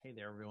Hey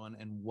there, everyone,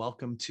 and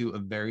welcome to a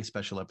very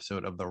special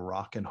episode of the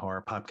Rock and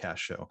Horror Podcast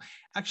Show.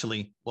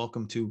 Actually,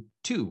 welcome to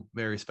two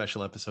very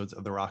special episodes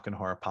of the Rock and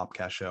Horror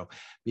Podcast Show,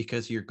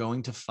 because you're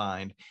going to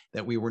find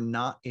that we were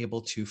not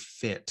able to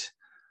fit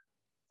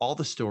all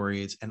the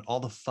stories and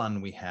all the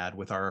fun we had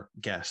with our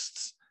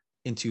guests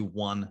into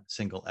one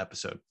single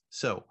episode.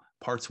 So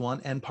parts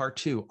 1 and part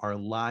 2 are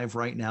live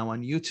right now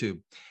on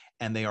YouTube,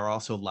 and they are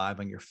also live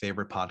on your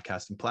favorite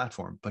podcasting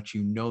platform. But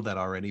you know that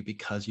already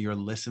because you're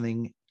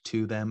listening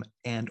to them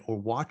and or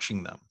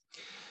watching them.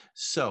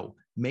 So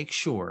make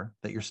sure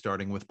that you're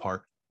starting with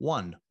part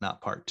 1,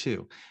 not part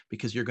 2,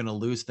 because you're going to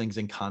lose things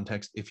in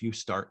context if you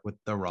start with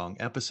the wrong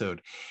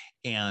episode.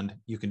 And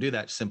you can do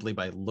that simply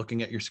by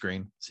looking at your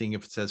screen, seeing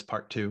if it says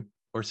part 2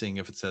 or seeing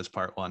if it says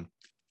part 1.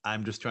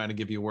 I'm just trying to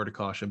give you a word of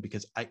caution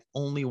because I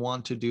only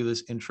want to do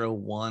this intro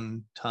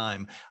one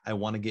time. I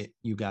want to get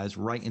you guys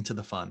right into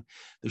the fun.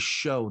 The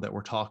show that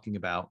we're talking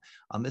about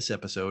on this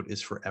episode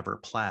is Forever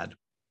Plaid.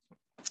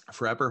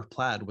 Forever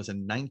Plaid was a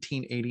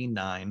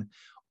 1989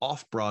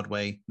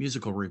 off-Broadway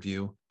musical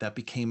revue that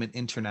became an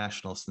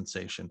international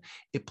sensation.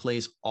 It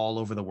plays all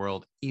over the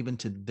world, even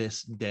to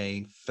this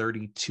day,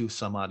 32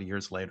 some odd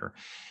years later.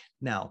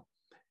 Now,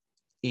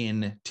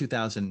 in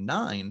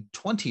 2009,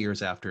 20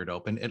 years after it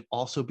opened, it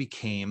also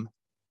became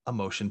a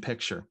motion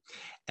picture.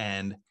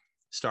 And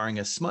starring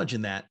as Smudge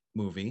in that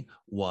movie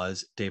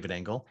was David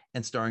Engel,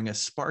 and starring as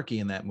Sparky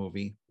in that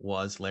movie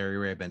was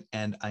Larry Raben.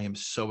 And I am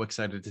so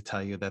excited to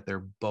tell you that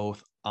they're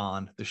both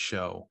on the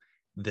show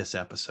this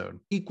episode.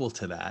 Equal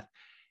to that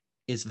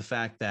is the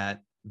fact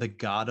that the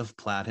god of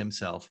Plaid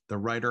himself, the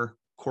writer,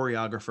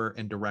 choreographer,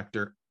 and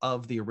director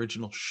of the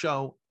original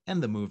show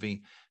and the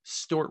movie,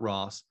 Stuart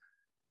Ross,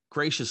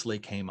 graciously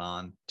came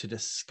on to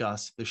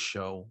discuss the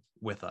show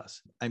with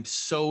us. I'm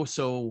so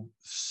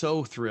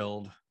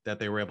thrilled that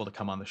they were able to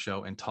come on the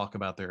show and talk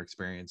about their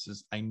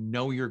experiences. I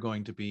know you're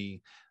going to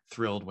be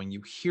thrilled when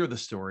you hear the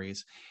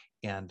stories,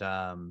 and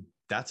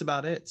that's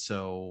about it.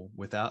 So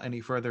without any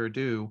further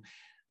ado,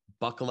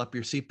 buckle up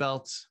your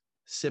seatbelts,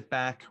 sit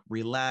back,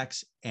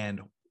 relax,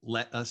 and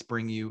let us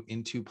bring you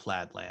into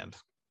Plaidland.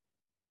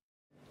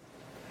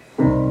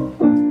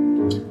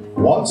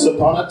 Once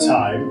upon a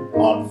time,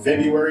 on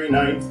February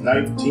 9th,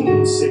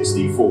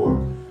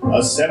 1964,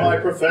 a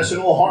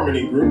semi-professional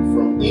harmony group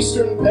from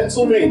eastern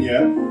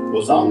Pennsylvania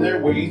was on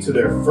their way to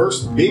their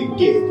first big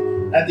gig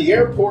at the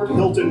Airport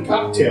Hilton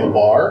cocktail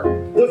bar,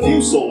 the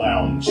Fusel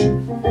Lounge.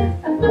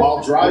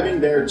 While driving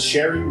their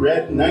cherry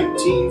red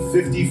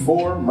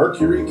 1954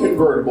 Mercury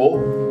convertible,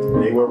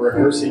 they were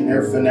rehearsing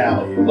their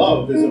finale,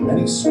 Love is a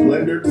Many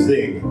Splendored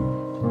Thing.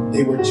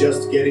 They were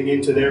just getting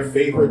into their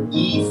favorite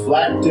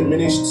E-flat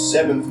diminished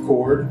 7th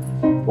chord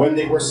when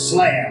they were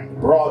slammed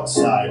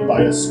broadside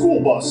by a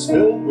school bus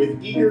filled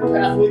with eager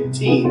Catholic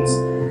teens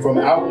from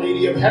Our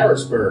Lady of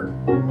Harrisburg.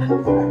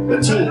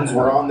 The teens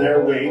were on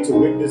their way to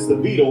witness the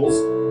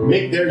Beatles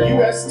make their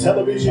U.S.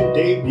 television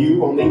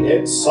debut on The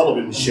Ed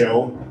Sullivan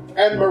Show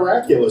and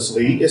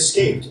miraculously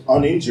escaped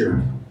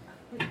uninjured.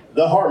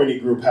 The harmony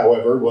group,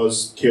 however,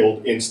 was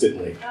killed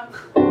instantly.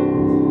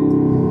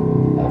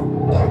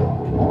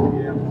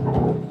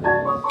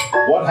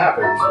 What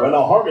happens when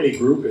a harmony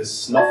group is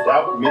snuffed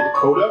out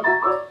mid-coda?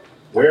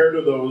 Where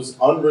do those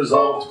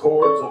unresolved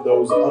chords of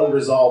those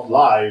unresolved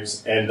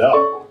lives end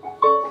up?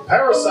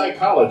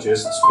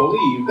 Parapsychologists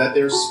believe that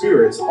their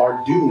spirits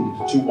are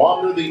doomed to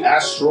wander the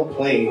astral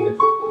plane,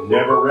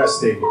 never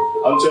resting,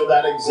 until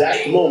that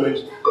exact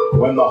moment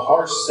when the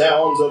harsh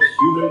sounds of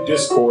human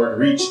discord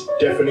reach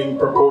deafening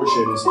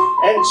proportions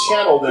and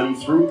channel them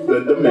through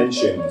the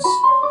dimensions.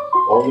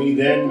 Only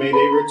then may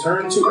they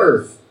return to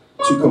Earth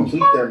to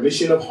complete their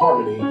mission of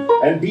harmony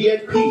and be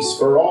at peace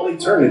for all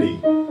eternity.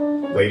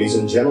 Ladies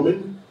and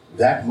gentlemen,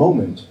 that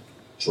moment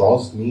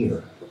draws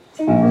near.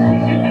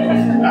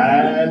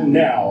 And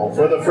now,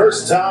 for the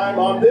first time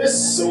on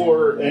this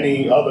or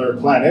any other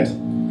planet,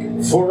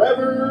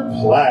 Forever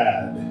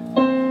Plaid.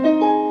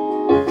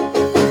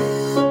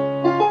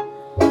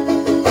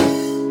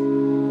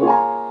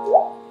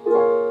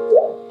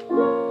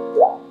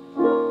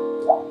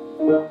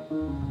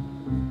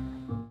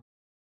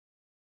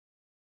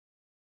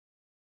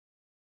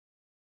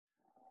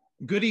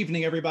 Good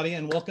evening, everybody,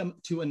 and welcome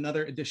to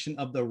another edition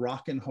of the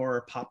Rock and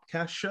Horror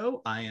Podcast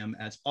Show. I am,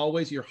 as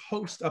always, your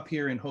host up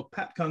here in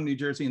Hopatcong, New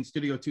Jersey, in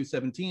Studio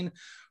 217,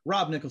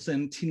 Rob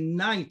Nicholson.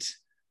 Tonight,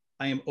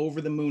 I am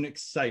over the moon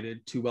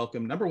excited to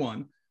welcome, number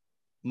one,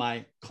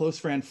 my close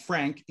friend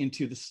Frank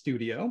into the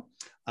studio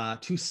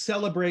to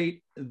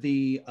celebrate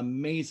the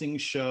amazing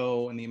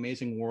show and the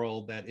amazing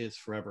world that is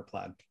Forever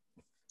Plaid.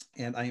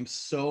 And I am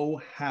so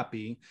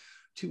happy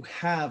to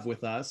have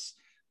with us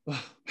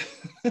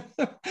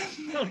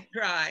Don't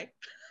cry.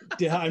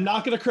 Yeah, I'm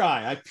not going to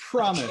cry. I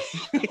promise.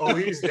 Oh,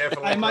 he's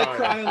definitely I might crying.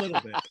 cry a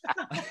little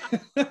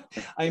bit.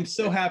 I am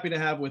so happy to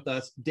have with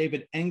us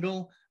David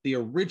Engel, the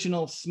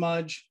original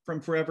Smudge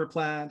from Forever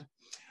Plaid,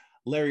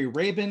 Larry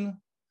Raben,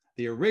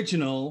 the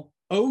original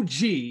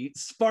OG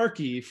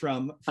Sparky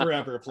from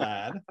Forever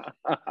Plaid,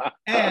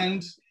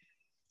 and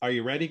are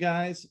you ready,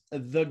 guys?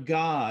 The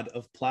god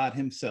of Plaid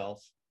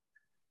himself,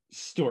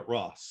 Stuart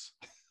Ross.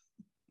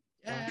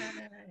 Yay.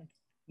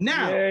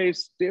 Now, Yay,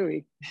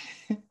 Stewie.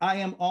 I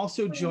am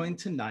also joined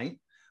tonight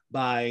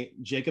by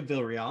Jacob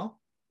Villarreal.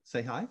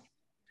 Say hi.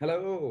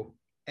 Hello.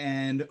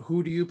 And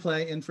who do you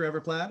play in Forever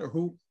Plaid, or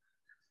who?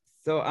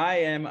 So I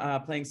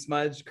am playing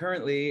Smudge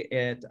currently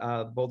at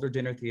Boulder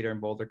Dinner Theater in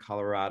Boulder,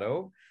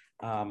 Colorado.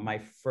 My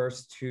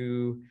first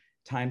 2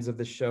 times of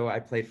the show, I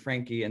played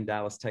Frankie in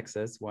Dallas,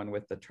 Texas, one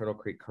with the Turtle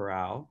Creek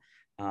Chorale,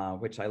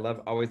 which I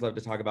always love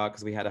to talk about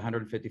because we had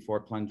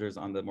 154 plungers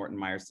on the Morton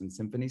Meyerson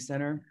Symphony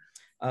Center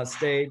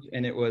stage,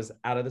 and it was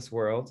out of this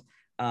world.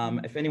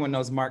 If anyone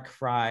knows Mark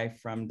Fry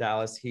from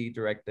Dallas, he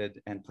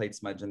directed and played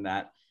Smudge in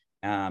that.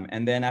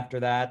 And then after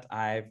that,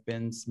 I've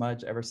been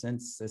Smudge ever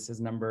since. This is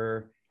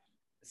number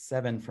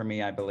 7 for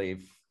me, I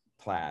believe,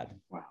 Plaid.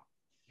 Wow.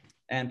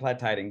 And Plaid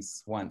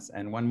Tidings once,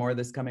 and one more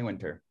this coming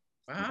winter.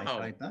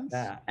 Wow.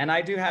 Yeah. And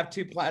I do have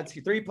 2 plaids,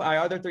 3, our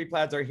other 3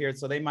 plaids are here,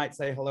 so they might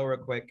say hello real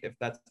quick if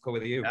that's cool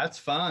with you. That's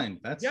fine.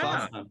 That's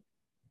fine.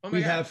 Oh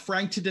we have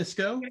Frank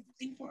Tedisco.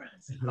 Sing for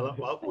us. Hello.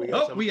 Well,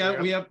 we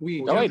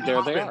wait,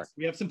 there they are.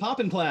 We have some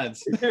poppin'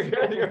 plaids.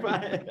 You're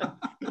fine.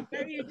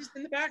 Maybe you're just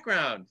in the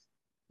background.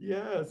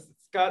 Yes,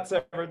 Scott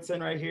Severson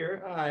right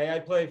here. Hi, I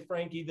play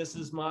Frankie. This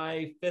is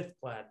my 5th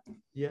plaid.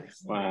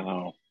 Yes.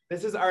 Wow.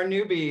 This is our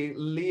newbie,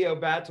 Leo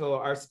Battle,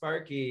 our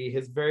Sparky,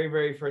 his very,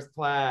 very first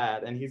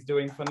plaid, and he's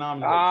doing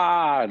phenomenal.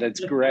 Ah, that's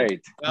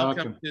great.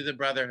 Welcome to the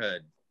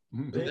brotherhood.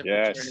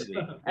 Yes.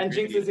 And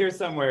Jinx is here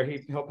somewhere.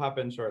 He'll pop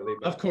in shortly.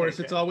 Of course,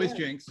 it's always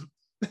Jinx.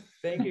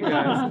 Thank you,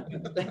 guys.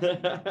 Good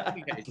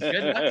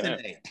luck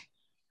tonight.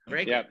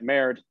 Yeah,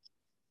 married.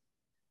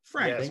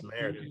 Frank. Yes,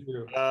 married.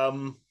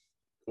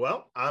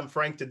 Well, I'm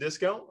Frank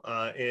Tedisco.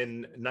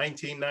 In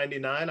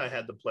 1999, I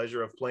had the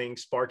pleasure of playing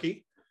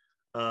Sparky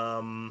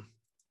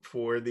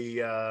for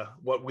the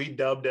what we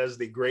dubbed as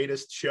the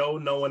greatest show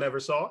no one ever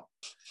saw.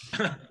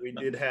 We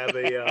did have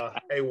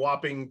a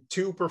whopping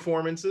 2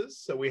 performances.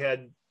 So we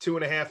had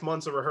 2.5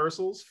 months of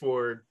rehearsals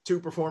for 2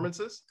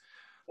 performances.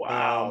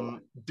 Wow.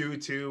 Due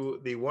to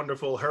the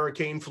wonderful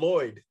Hurricane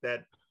Floyd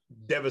that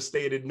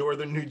devastated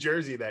northern New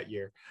Jersey that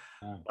year.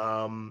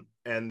 And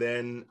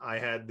then I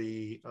had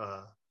the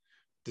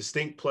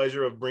distinct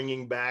pleasure of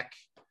bringing back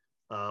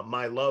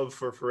my love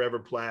for Forever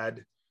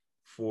Plaid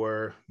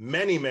for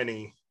many,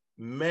 many,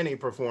 many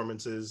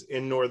performances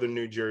in northern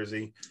New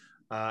Jersey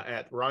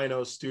at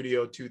Rhino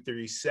Studio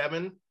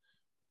 237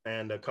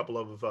 and a couple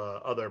of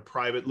other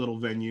private little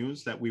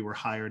venues that we were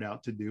hired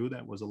out to do.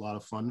 That was a lot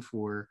of fun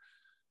for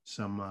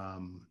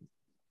some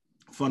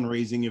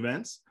fundraising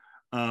events.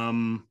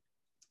 And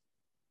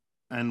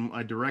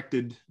I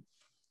directed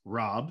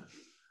Rob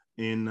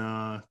in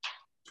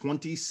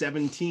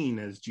 2017,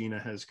 as Gina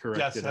has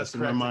corrected us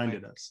and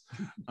reminded us.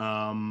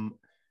 And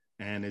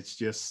it's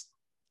just,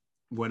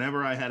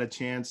 whenever I had a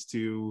chance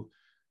to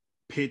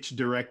pitch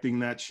directing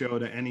that show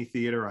to any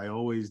theater, I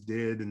always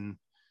did, and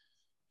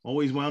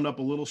always wound up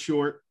a little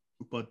short.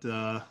 But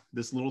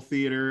this little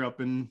theater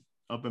up in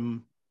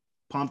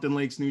Pompton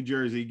Lakes, New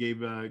Jersey,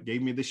 gave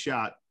me the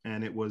shot,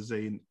 and it was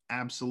an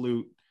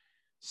absolute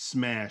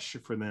smash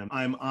for them.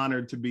 I'm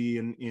honored to be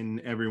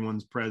in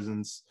everyone's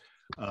presence.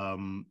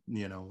 You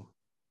know,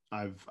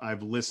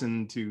 I've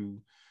listened to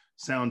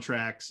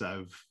soundtracks.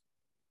 I've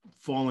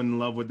fallen in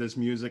love with this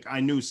music. I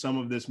knew some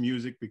of this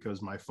music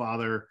because my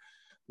father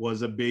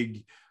was a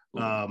big,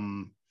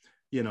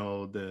 you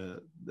know,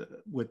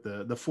 with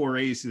the 4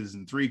 Aces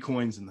and 3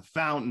 Coins and the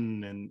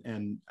Fountain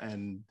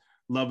and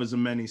Love is a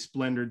Many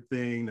Splendored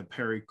Thing, the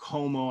Perry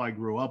Como. I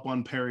grew up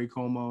on Perry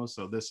Como,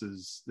 so this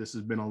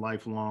has been a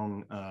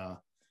lifelong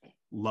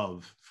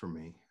love for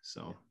me.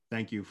 So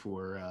thank you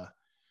for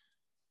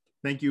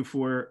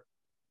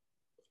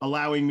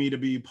allowing me to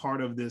be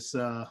part of this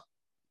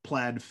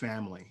Plaid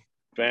family.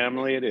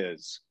 Family it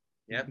is.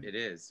 Yep, it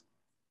is.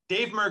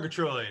 Dave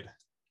Murgatroyd,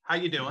 how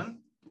you doing?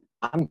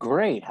 I'm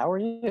great. How are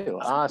you?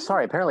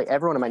 Sorry, apparently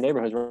everyone in my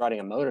neighborhood is riding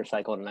a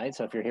motorcycle tonight,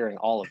 so if you're hearing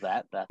all of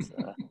that, that's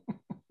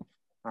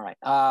all right.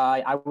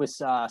 I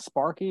was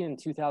Sparky in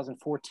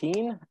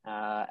 2014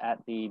 at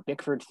the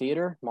Bickford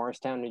Theater,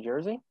 Morristown, New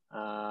Jersey.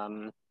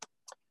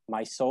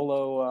 My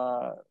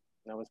solo,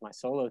 that was my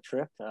solo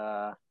trip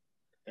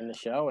in the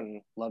show,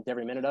 and loved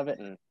every minute of it,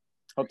 and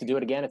hope to do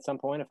it again at some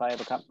point if I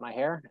ever cut my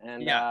hair.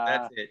 And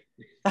yeah,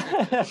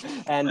 that's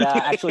it. And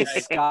actually,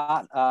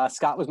 Scott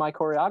was my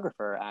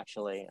choreographer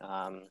actually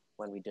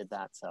when we did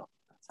that, so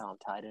that's how I'm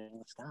tied in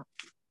with Scott.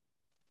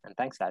 And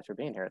thanks, guys, for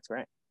being here. It's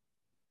great.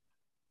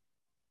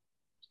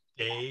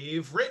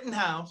 Dave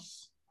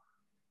Rittenhouse.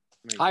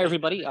 Hi,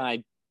 everybody.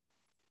 I'm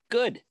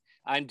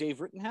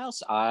Dave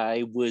Rittenhouse.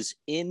 I was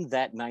in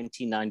that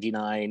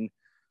 1999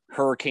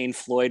 Hurricane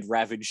Floyd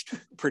ravaged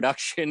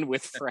production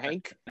with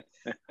Frank.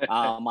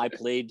 I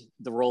played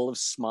the role of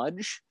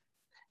Smudge,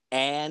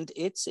 and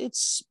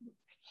it's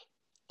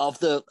of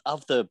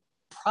the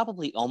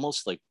probably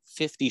almost like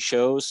 50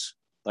 shows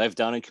I've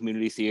done in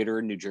community theater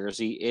in New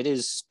Jersey. It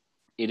is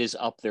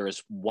up there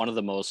as one of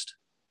the most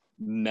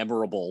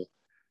memorable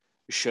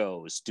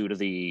shows due to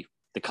the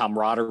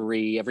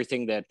camaraderie,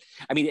 everything that,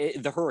 I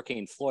mean, the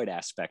Hurricane Floyd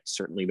aspect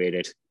certainly made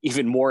it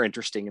even more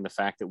interesting in the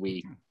fact that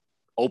we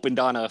opened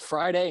on a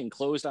Friday and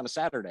closed on a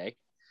Saturday.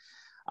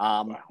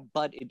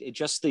 But it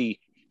just the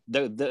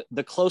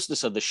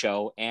closeness of the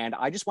show. And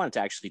I just wanted to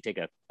actually take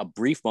a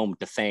brief moment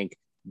to thank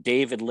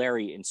David,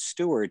 Larry, and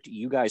Stuart.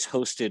 You guys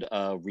hosted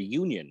a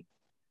reunion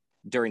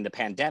during the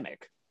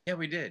pandemic. Yeah,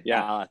 we did.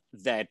 Yeah,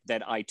 that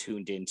I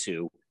tuned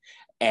into,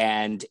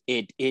 and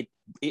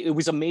it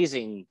was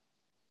amazing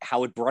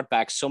how it brought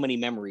back so many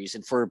memories.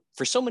 And for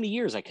so many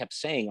years, I kept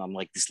saying on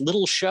like this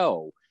little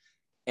show,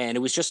 and it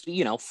was just,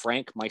 you know,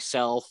 Frank,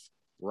 myself,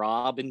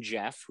 Rob, and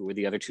Jeff, who were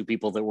the other two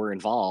people that were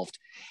involved.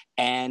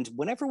 And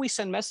whenever we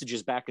send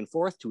messages back and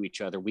forth to each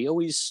other, we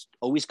always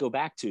go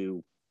back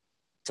to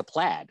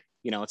Plaid.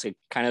 You know, it's a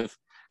kind of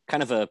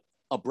a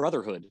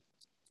brotherhood,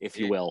 if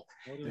you will.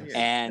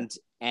 And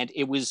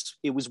it was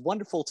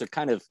wonderful to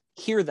kind of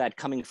hear that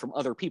coming from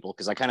other people,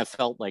 because I kind of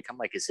felt like, I'm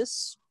like, is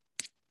this,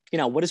 you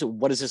know, what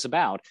is this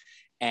about?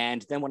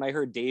 And then when I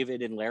heard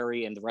David and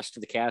Larry and the rest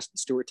of the cast and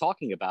Stuart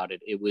talking about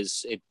it, it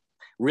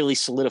really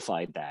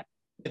solidified that.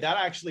 That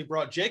actually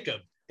brought Jacob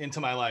into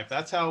my life.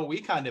 That's how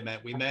we kind of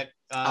met. We met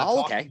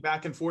talking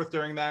back and forth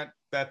during that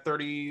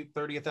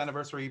 30th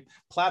anniversary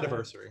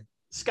Plaidiversary.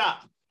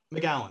 Scott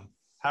McGowan,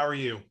 how are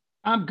you?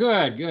 I'm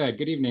good.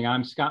 Good evening.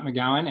 I'm Scott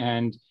McGowan,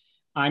 and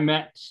I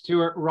met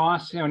Stuart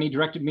Ross when he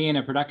directed me in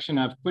a production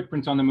of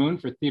Footprints on the Moon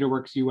for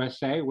TheaterWorks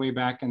USA way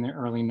back in the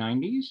early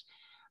 90s.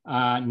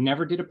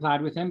 Never did a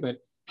Plaid with him, but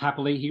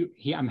happily,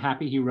 I'm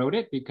happy he wrote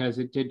it, because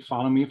it did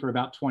follow me for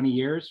about 20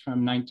 years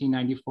from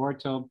 1994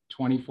 till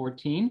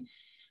 2014.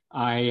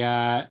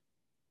 My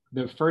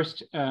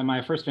first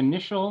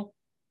initial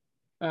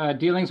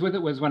dealings with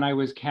it was when I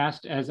was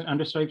cast as an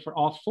understudy for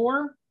all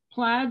 4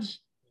 Plaids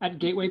at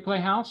Gateway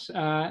Playhouse.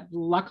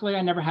 Luckily,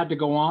 I never had to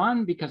go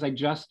on, because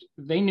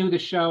they knew the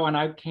show and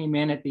I came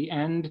in at the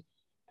end,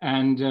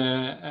 and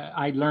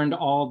I learned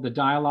all the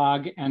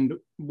dialogue and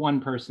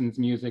one person's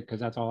music, because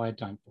that's all I had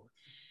time for.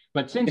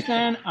 But since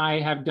then,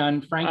 I have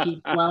done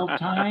Frankie 12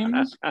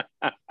 times.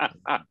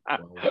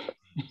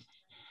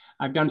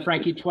 I've done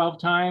Frankie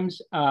 12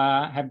 times,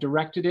 have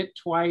directed it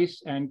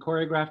twice and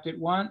choreographed it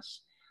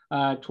once,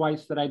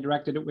 twice that I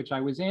directed it, which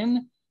I was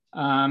in.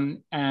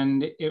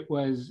 And it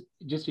was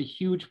just a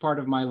huge part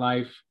of my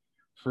life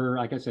for,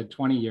 like I said,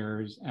 20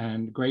 years,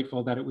 and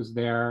grateful that it was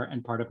there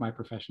and part of my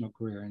professional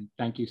career. And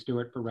thank you,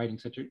 Stuart, for writing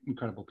such an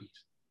incredible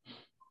piece.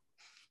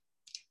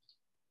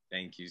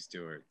 Thank you,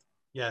 Stuart.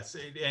 Yes,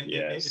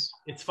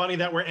 it's funny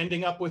that we're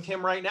ending up with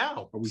him right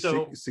now. Are we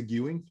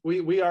seguing?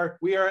 We are,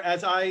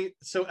 as I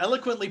so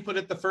eloquently put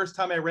it the first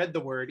time I read the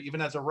word, even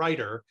as a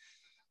writer,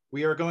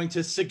 we are going to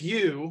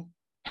segue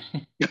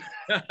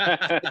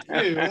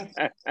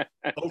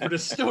over to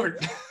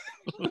Stuart.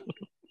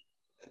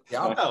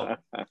 Yeah. So,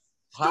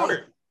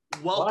 Stuart,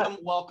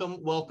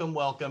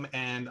 welcome.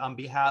 And on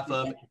behalf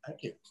of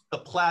the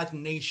Plaid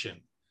Nation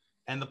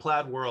and the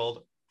Plaid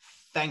world,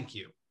 thank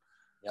you.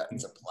 Yeah,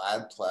 it's a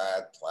plaid.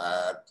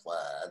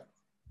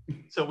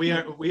 So we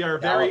are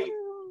very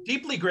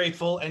deeply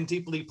grateful and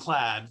deeply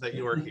Plaid that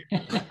you are here.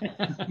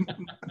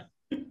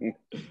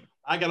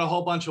 I got a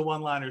whole bunch of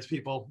one-liners,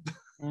 people.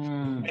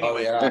 Anyway. Oh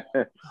yeah,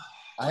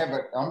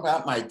 I'm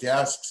at my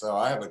desk, so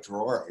I have a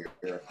drawer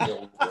here.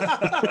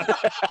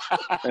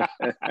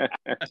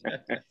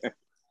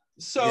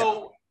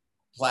 So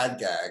Plaid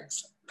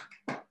gags.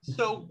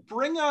 So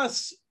bring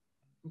us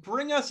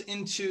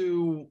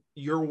into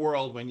your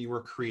world when you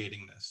were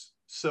creating this.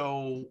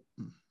 So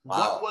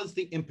what was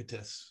the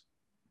impetus?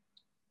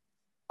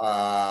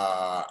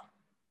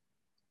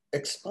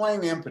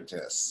 Explain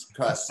impetus,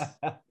 because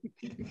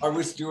I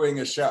was doing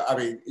a show. I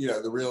mean, you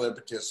know, the real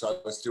impetus, I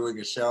was doing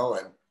a show,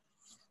 and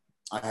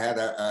I had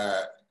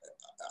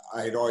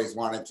I had always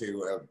wanted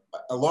to,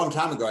 a long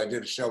time ago, I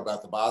did a show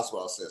about the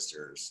Boswell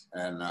sisters,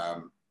 and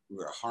we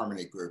were a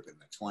harmony group in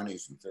the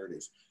 20s and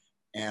 30s.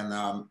 And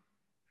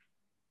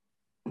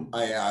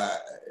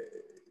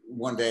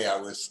one day I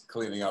was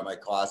cleaning out my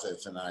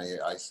closets, and I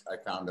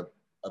found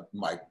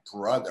my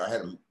brother. I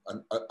had an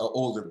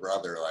older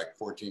brother, like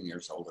 14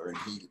 years older, and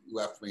he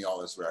left me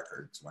all his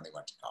records when he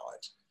went to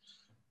college.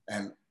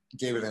 And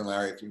David and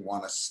Larry, if you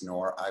want to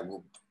snore, I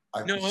will.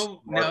 No,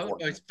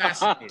 it's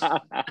fascinating.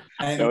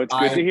 No, it's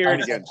good to hear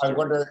it again. I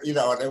wonder, you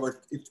know, there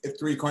were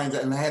 3 coins,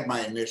 and they had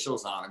my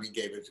initials on them. He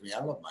gave it to me.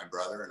 I love my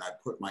brother, and I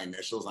put my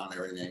initials on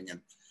everything. And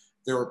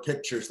there were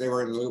pictures. They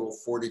were in little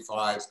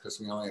 45s, because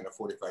we only had a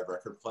 45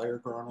 record player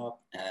growing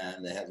up,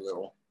 and they had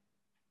little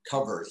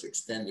covers,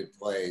 extended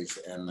plays,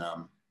 and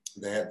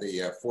they had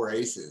the 4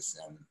 Aces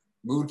and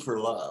Mood for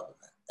Love,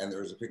 and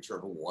there was a picture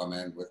of a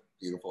woman with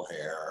beautiful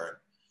hair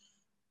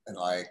and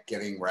like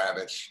getting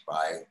ravished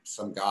by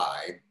some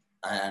guy.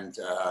 And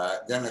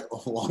then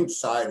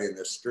alongside in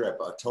the strip,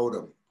 a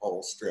totem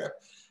pole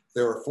strip,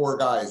 there were 4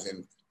 guys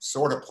in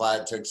sort of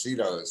plaid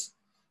tuxedos,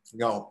 you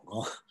know,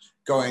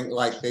 going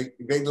like they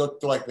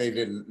looked like they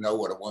didn't know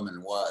what a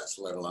woman was,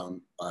 let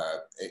alone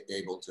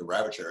able to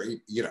ravish her,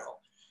 you know.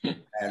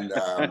 And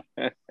I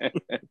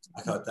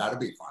thought that'd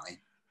be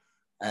funny.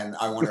 And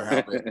I wonder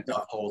how this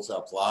stuff holds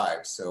up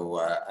live. So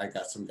I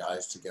got some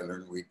guys together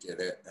and we did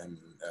it. And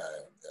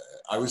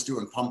I was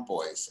doing Pump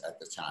Boys at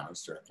the time. I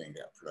was directing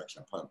a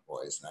production of Pump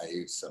Boys, and I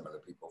used some of the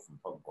people from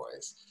Pump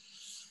Boys.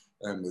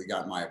 And we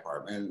got in my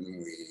apartment and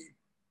we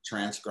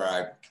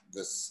transcribed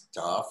the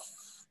stuff.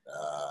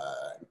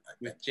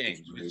 With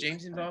James. Was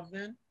James involved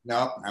then?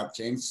 No,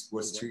 James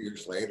was 2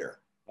 years later.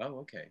 Oh,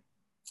 okay.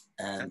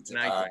 And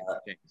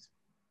James.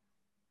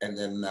 And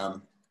then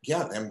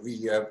then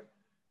we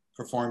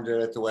performed it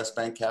at the West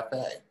Bank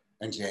Cafe,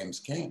 and James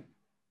came.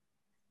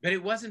 But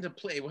it wasn't a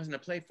play. It wasn't a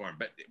play form.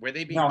 But were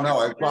they being?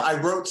 No. I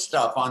wrote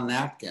stuff on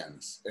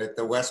napkins at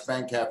the West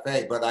Bank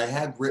Cafe, but I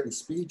had written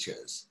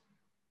speeches,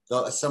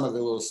 some of the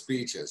little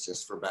speeches,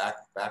 just for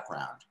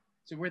background.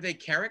 So were they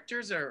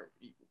characters or?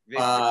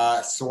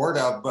 Sort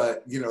of,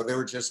 but you know, they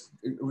were just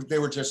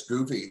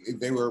goofy.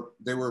 They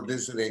were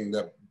visiting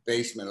the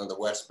basement of the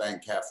West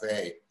Bank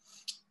Cafe,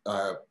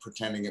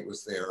 pretending it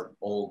was their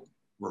old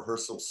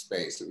rehearsal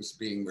space. It was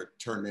being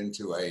turned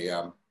into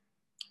a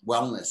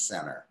wellness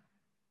center.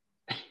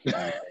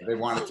 They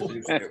wanted to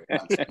visit it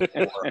once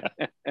before.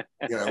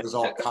 You know, it was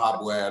all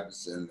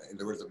cobwebs and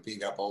there was a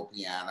beat up old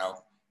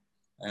piano.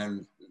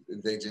 And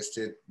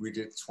we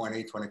did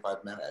 20,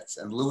 25 minutes.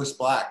 And Lewis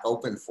Black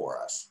opened for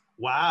us.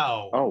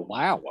 Wow. Oh,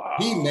 wow.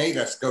 He made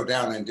us go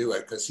down and do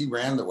it because he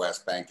ran the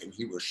West Bank and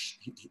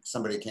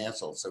somebody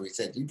canceled. So he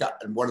said,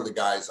 and one of the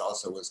guys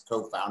also was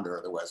co-founder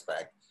of the West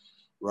Bank,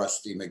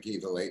 Rusty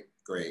McGee, the late,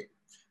 great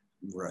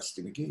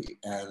Rusty McGee.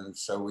 And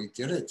so we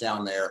did it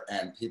down there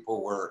and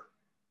people were,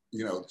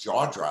 you know,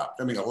 jaw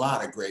dropped. I mean, a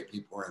lot of great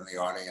people were in the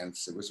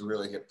audience. It was a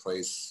really hit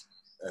place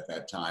at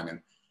that time. And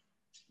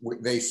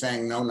they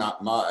sang No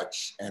Not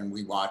Much. And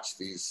we watched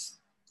these,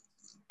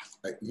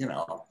 you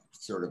know,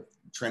 sort of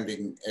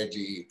trending,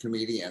 edgy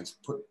comedians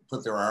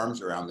put their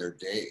arms around their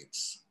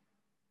dates.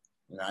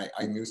 And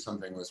I knew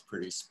something was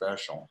pretty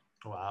special.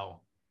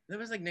 Wow. That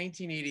was like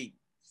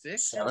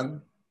 1986?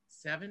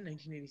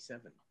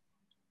 1987.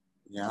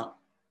 Yeah.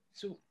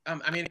 So,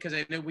 I mean, because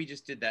I know we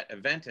just did that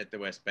event at the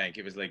West Bank.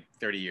 It was like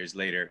 30 years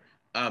later.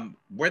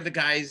 Were the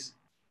guys,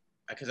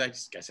 because I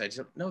guess I just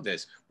don't know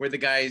this, were the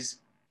guys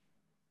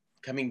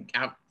coming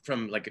out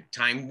from like a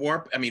time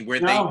warp? I mean, were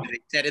they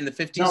set in the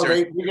 50s? No,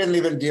 we didn't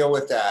even deal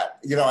with that.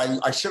 You know,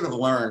 I should have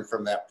learned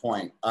from that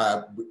point.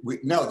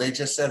 No, they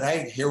just said,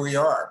 hey, here we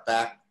are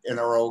back in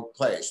our old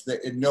place.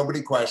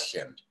 Nobody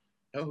questioned.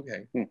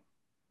 Okay.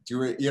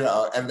 You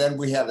know, and then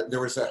we had a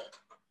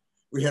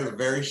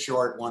very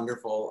short,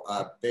 wonderful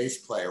bass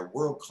player,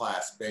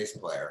 world-class bass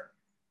player.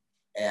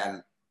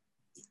 And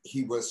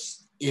he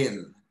was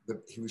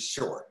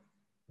short.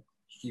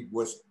 He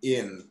was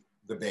in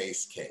the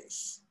bass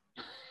case.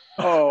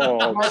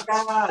 Oh my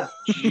God.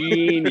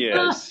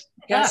 Genius.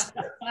 Yes.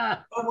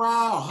 Oh,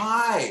 wow.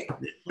 Hi.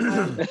 Out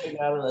of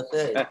the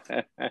thing.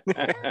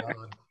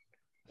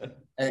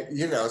 And,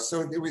 you know,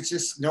 so it was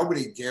just,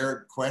 nobody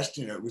dared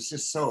question it. It was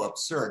just so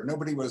absurd.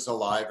 Nobody was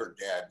alive or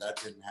dead.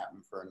 That didn't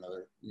happen for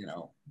another, you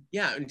know.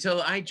 Yeah,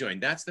 until I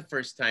joined. That's the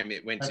first time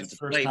it went into the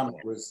first play. Time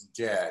it was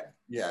dead.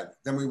 Yeah.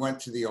 Then we went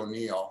to the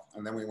O'Neill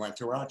and then we went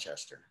to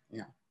Rochester.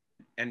 Yeah.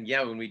 And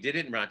yeah, when we did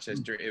it in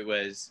Rochester, it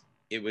was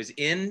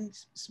in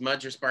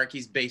Smudge or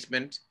Sparky's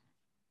basement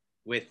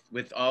with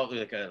all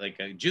like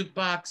a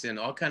jukebox and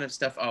all kind of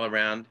stuff all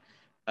around.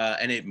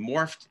 And it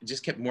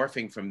just kept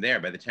morphing from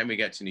there. By the time we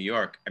got to New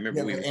York, I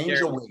remember we the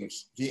Engel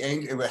wings,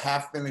 it was a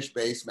half-finished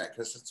basement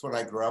because that's what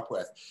I grew up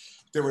with.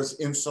 There was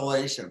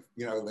insulation,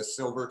 you know, the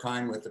silver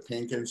kind with the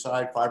pink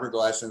inside,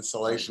 fiberglass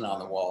insulation on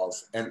the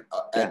walls. And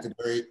at the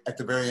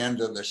very end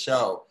of the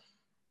show,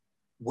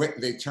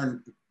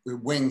 the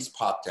wings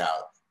popped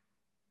out.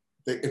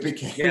 It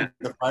became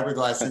the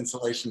fiberglass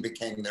insulation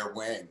became their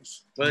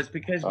wings. Well, it's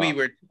because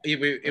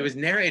it was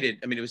narrated.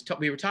 I mean,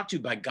 we were talked to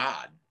by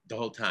God the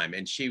whole time,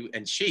 and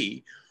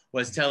she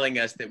was telling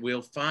us that we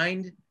will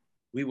find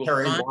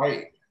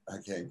White.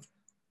 Okay.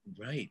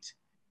 Right.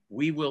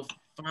 We will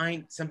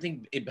find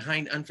something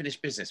behind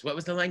unfinished business. What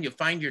was the line? You'll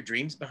find your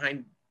dreams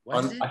behind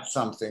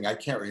something. I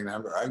can't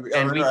remember.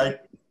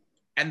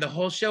 And the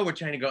whole show we're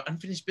trying to go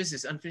unfinished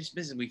business.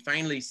 We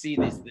finally see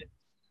this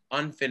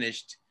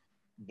unfinished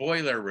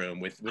boiler room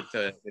with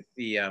the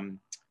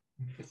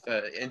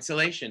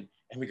insulation,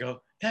 and we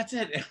go, that's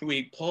it. And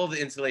we pull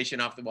the insulation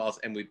off the walls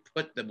and we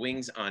put the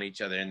wings on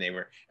each other, and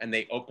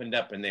they opened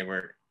up and they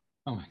were,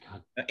 oh my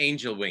God,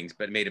 angel wings,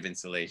 but made of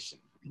insulation.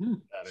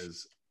 That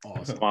is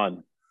awesome.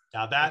 Fun.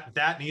 Now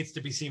that needs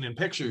to be seen in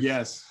pictures.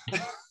 Yes.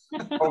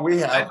 Oh, we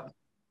have.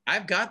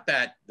 I've got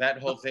that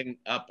whole thing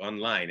up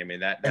online. I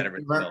mean, that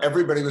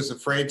everybody was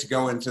afraid to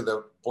go into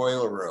the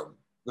boiler room,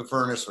 the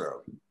furnace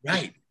room.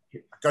 Right.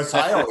 Because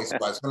I always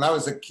was. When I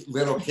was a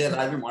little kid,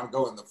 I didn't want to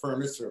go in the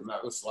furnace room.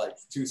 That was like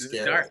too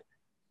scary.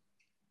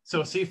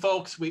 So see,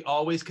 folks, we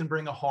always can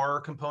bring a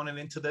horror component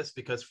into this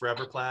because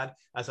Forever Plaid,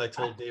 as I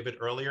told David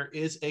earlier,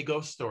 is a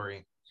ghost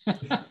story.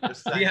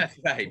 Just saying. Yeah,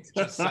 right.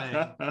 Just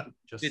saying.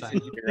 Just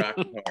saying.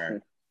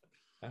 Horror.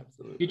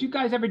 Absolutely. Did you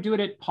guys ever do it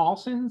at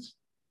Paulson's?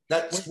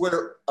 That's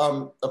where,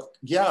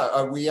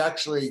 we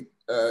actually,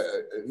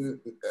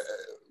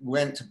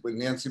 went when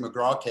Nancy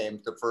McGraw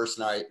came the first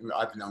night.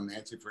 I've known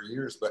Nancy for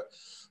years, but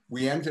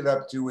we ended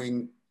up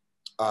doing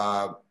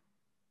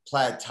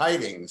Plaid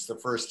Tidings the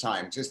first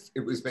time.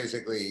 It was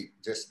basically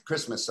just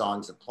Christmas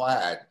songs of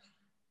Plaid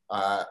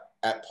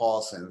at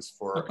Paulson's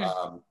for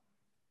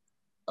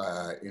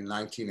in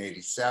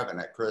 1987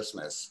 at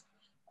Christmas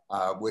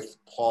with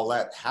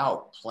Paulette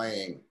Hout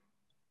playing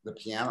the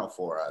piano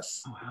for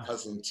us. Oh, wow.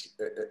 Cousin,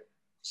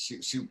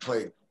 she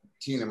played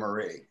Tina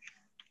Marie.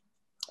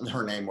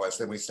 Her name was.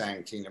 Then we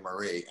sang Tina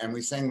Marie, and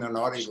we sang The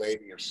Naughty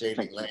Lady of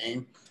Shady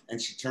Lane.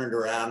 And she turned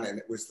around, and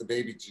it was the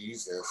baby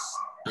Jesus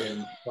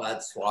in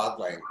plaid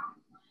swaddling.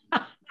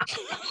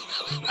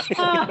 It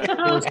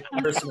was a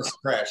Christmas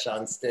crash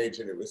on stage,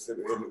 and it was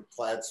in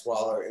plaid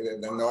swallow.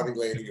 And The Naughty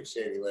Lady of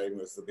Shady Lane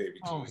was the baby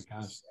Jesus.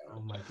 My gosh.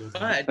 Oh my goodness.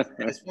 But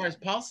as far as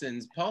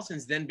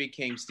Paulson's then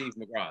became Steve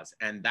McGraw's,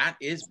 and that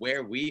is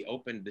where we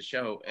opened the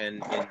show in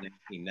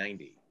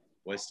 1990.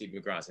 Was Steve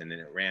McGraw's, and then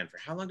it ran for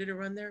how long did it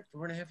run there?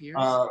 4.5 years?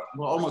 Well,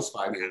 almost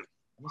 5 years.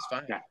 Almost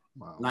 5.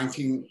 Wow.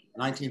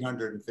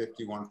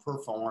 1951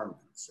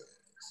 performances.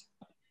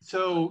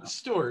 So,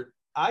 Stuart,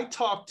 I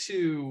talked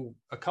to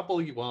a couple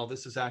of you. Well,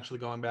 this is actually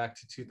going back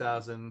to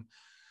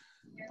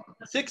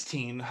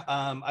 2016.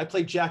 I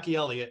played Jackie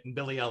Elliott and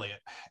Billy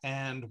Elliot,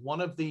 and one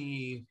of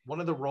the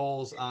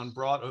roles on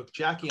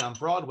Jackie on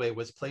Broadway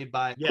was played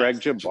by Greg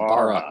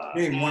Jabara.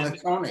 He won a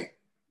Tony.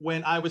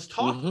 When I was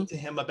talking to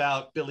him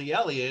about Billy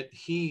Elliot,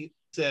 he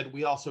said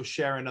we also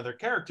share another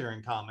character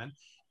in common,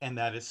 and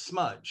that is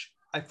Smudge.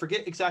 I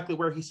forget exactly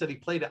where he said he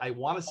played it. I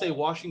want to say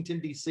Washington,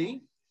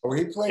 D.C. Well,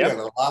 he played it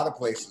a lot of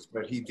places,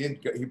 but he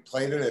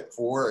played it at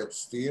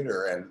Ford's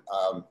Theater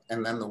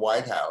and then the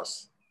White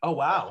House. Oh,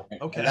 wow.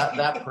 Okay. And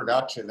that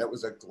production, that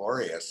was a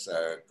glorious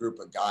group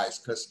of guys,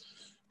 because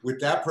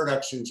with that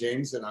production,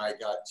 James and I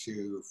got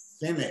to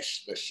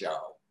finish the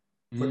show,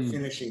 put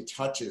finishing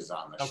touches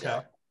on the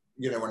show.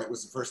 You know, when it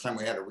was the first time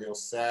we had a real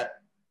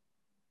set,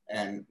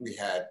 and we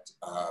had,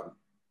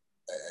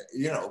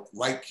 you know,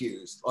 light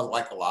cues,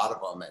 like a lot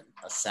of them, and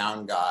a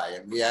sound guy,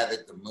 and we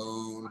added the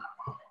moon,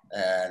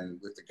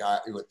 and with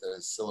the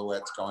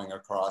silhouettes going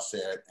across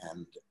it,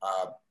 and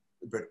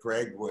but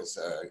Greg was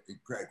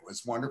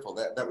wonderful.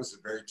 That was a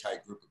very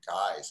tight group of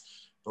guys,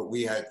 but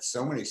we had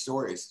so many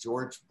stories.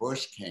 George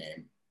Bush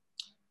came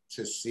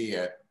to see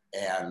it,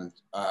 and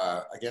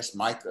I guess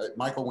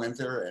Michael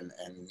Winther and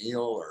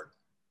Neil or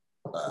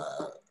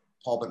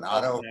Paul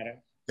Bonato.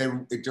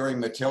 During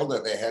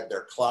Matilda, they had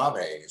their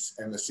claves,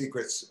 and the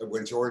secrets,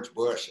 when George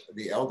Bush,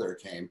 the elder,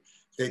 came,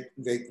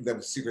 the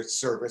Secret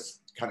Service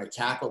kind of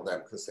tackled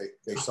them because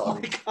they saw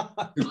these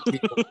two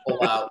people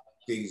pull out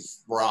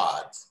these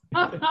rods.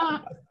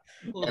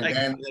 like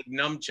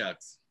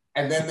nunchucks.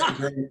 And then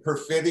during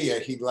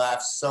Perfidia, he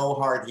laughed so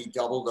hard he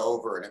doubled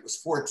over, and it was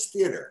Ford's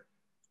Theater.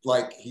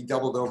 Like, he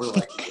doubled over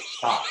like he was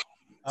shot.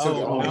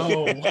 Oh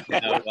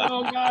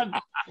God.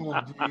 Oh,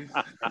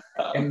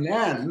 and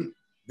then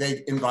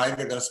they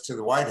invited us to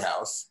the White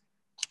House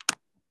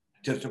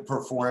to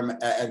perform,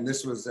 and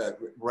this was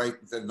right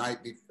the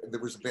night before. There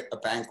was a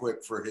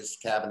banquet for his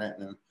cabinet,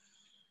 and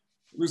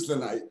it was the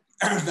night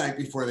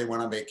before they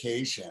went on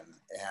vacation.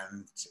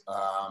 And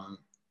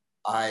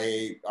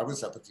I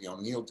was up at the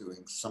O'Neill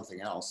doing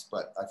something else,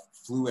 but I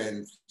flew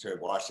in to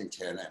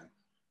Washington, and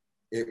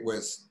it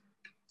was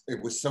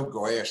so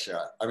Goyish.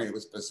 I mean, it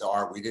was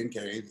bizarre. We didn't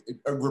get any.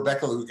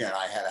 Rebecca Lugan and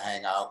I had to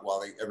hang out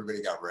while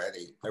everybody got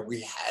ready.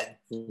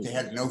 They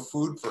had no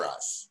food for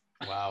us.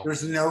 Wow.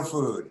 There's no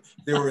food.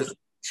 There was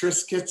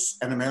Triscuits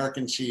and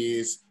American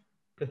cheese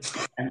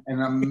and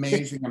an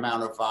amazing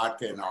amount of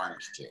vodka and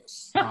orange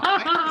juice. Hey,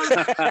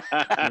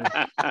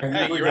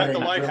 you're at the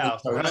White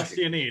House. What else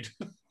do you need?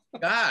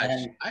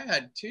 Gosh, I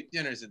had 2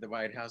 dinners at the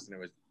White House, and it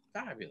was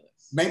fabulous.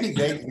 Maybe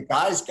the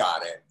guys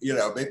got it, you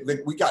know.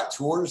 We got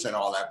tours and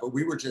all that, but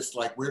we were just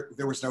like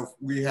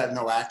we had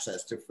no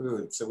access to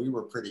food, so we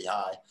were pretty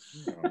high.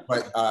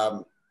 But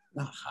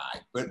not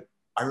high. But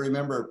I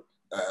remember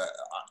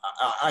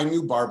I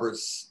knew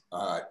Barbara's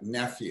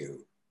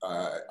nephew.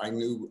 I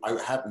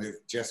happened to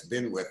have just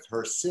been with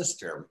her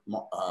sister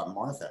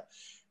Martha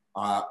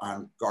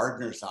on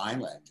Gardner's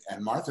Island,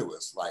 and Martha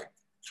was like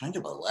kind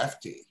of a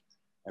lefty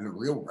and a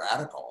real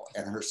radical,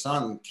 and her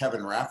son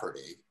Kevin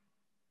Rafferty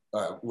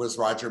was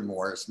Roger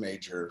Moore's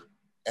major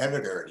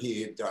editor.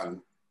 He had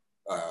done,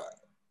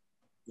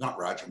 not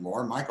Roger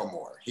Moore, Michael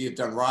Moore. He had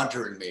done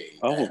Roger and Me,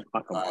 and,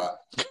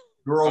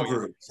 Girl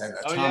Groups, and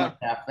Atomic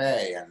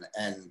Cafe,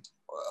 and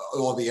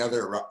all the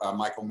other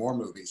Michael Moore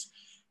movies.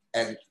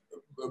 And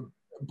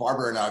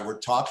Barbara and I were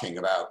talking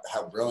about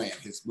how brilliant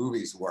his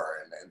movies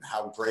were, and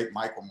how great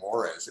Michael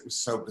Moore is. It was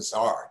so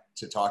bizarre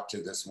to talk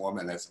to this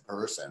woman as a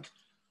person.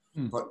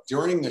 But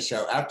during the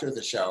show, after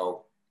the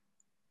show,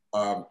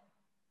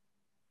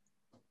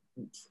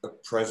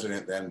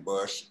 President then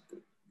Bush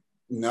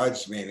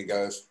nudged me and he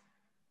goes,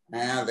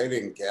 they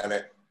didn't get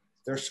it.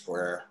 They're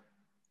square.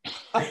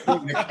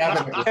 The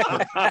cabinet was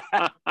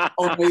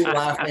only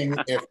laughing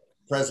if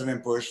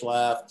President Bush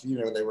laughed. You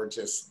know, they were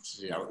just,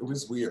 you know, it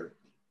was weird.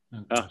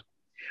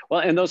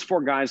 Well, and those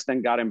four guys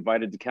then got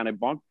invited to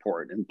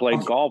Kennebunkport and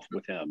played golf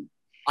with him.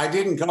 I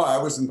didn't go. I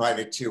was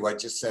invited too. I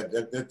just said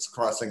that that's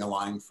crossing a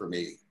line for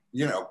me.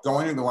 You know,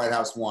 going to the White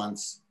House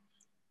once,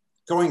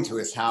 going to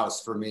his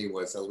house for me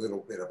was a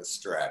little bit of a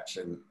stretch,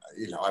 and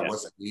you know, I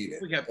wasn't needed.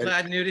 We got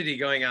plaid nudity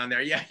going on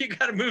there. Yeah, you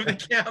got to move the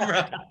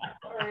camera.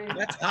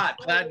 That's hot,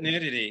 plaid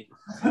nudity.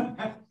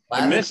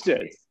 I missed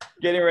it.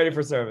 Getting ready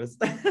for service.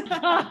 Did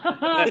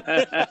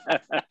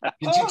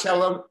you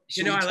tell him?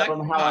 You know, I tell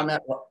him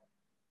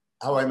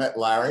how I met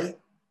Larry?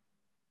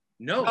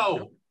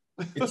 No.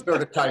 It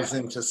sort of ties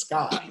into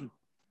Scott.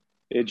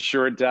 It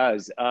sure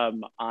does.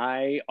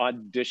 I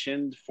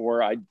auditioned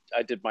for, I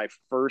did my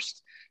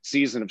first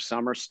season of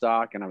Summer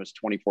Stock, and I was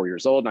 24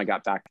 years old, and I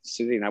got back to the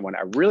city, and I went,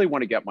 I really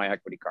want to get my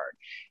equity card.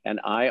 And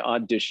I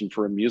auditioned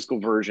for a musical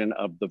version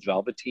of The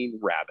Velveteen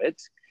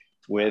Rabbit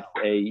with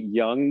a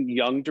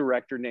young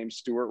director named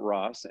Stuart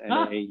Ross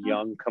and a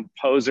young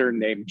composer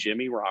named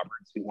Jimmy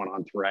Roberts, who went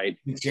on to write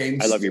I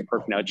Love Your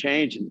Perfect Now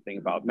Change and Thing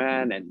About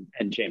Men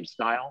and James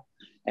Style.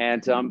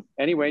 And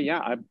anyway, yeah,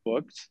 I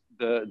booked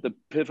the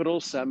pivotal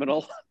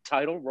seminal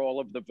title role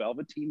of the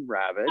Velveteen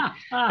Rabbit,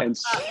 and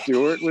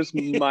Stuart was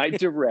my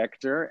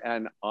director,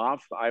 and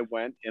off I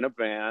went in a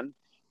van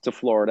to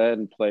Florida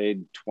and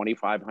played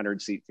 2,500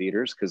 seat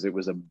theaters because it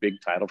was a big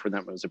title for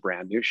them. It was a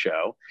brand new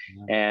show.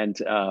 And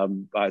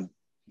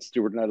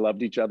Stuart and I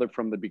loved each other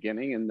from the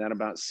beginning. And then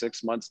about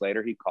 6 months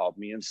later, he called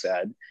me and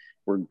said,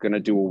 we're going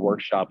to do a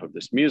workshop of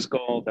this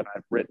musical that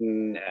I've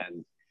written,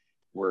 and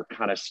we're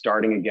kind of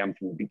starting again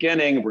from the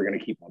beginning. We're going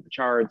to keep all the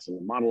charts and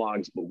the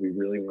monologues, but we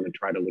really want to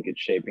try to look at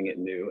shaping it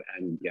new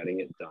and getting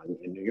it done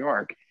in New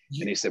York.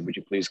 And he said, would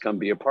you please come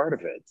be a part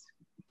of it?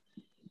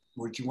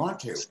 Would you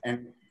want to?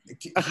 And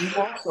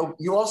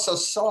you also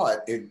saw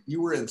it.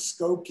 You were in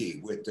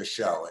Skokie with the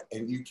show,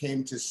 and you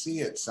came to see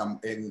it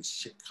in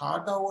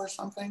Chicago or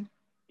something?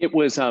 It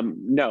was,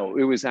 no,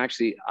 it was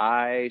actually,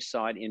 I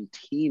saw it in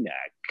Teaneck,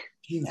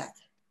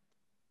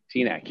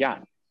 yeah.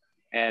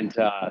 And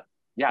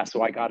yeah,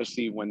 so I got to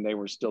see when they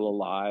were still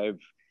alive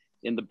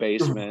in the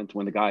basement,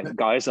 when the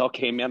guys all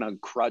came in on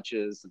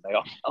crutches, and they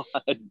all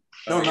had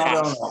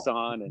casts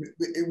on. And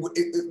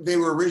they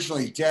were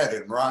originally dead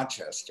in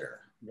Rochester.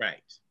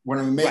 Right.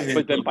 When we made it,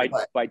 but then by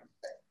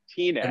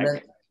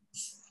Teaneck,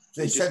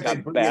 they said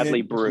got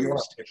badly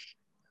bruised.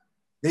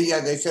 They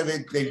said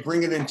they'd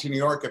bring it into New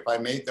York if I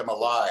made them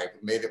alive,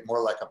 made it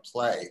more like a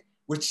play,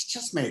 which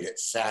just made it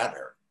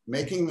sadder.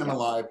 Making them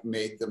alive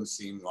made them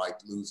seem like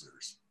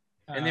losers.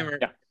 And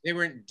they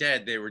weren't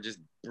dead, they were just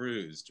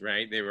bruised,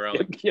 right? They were all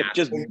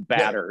just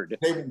battered.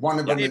 They'd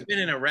been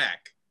in a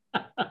wreck.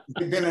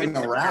 They've been in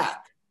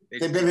Iraq.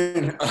 They've been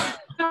in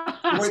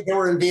they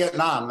were in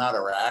Vietnam, not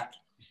Iraq.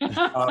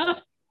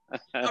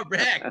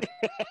 Iraq.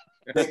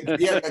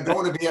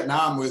 Going to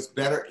Vietnam was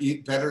better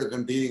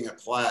than being a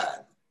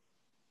Plaid.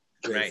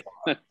 Right.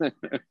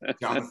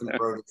 Jonathan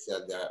Brody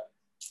said that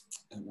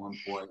at one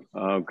point.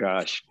 Oh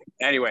gosh.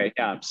 Anyway,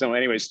 yeah. So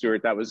anyway,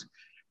 Stuart, that was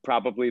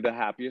probably the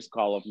happiest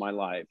call of my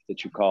life,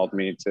 that you called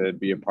me to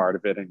be a part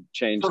of it and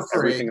change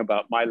everything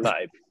about my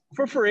life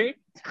for free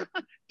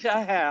to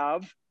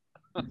have.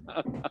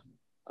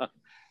 But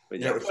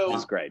yeah, it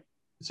was great.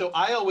 So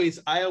I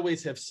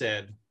always have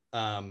said,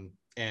 and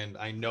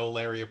I know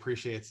Larry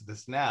appreciates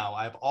this now,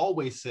 I've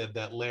always said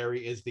that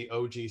Larry is the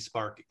OG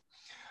Sparky.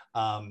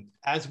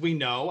 As we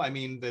know, I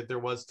mean, that there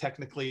was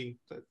technically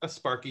a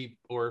Sparky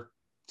or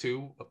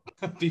two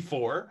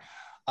before,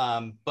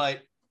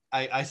 but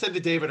I said to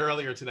David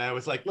earlier tonight, I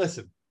was like,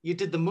 listen, you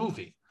did the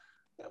movie.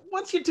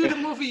 Once you do the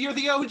movie, you're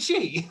the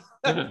OG.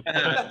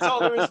 That's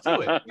all there is to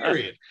it,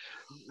 period.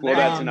 Well,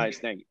 that's a nice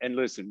thing. And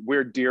listen,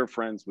 we're dear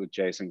friends with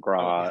Jason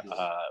Graw,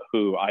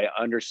 who I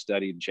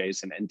understudied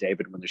Jason and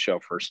David when the show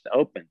first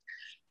opened.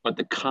 But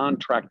the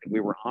contract that we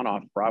were on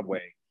off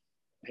Broadway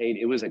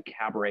it was a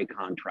cabaret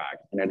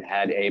contract, and it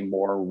had a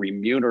more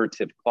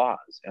remunerative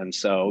clause. And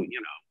so, you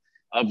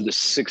know, of the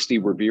 60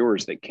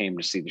 reviewers that came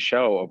to see the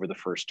show over the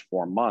first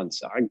 4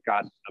 months, I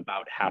got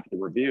about half the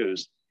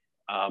reviews.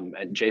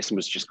 And Jason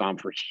was just gone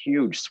for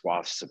huge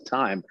swaths of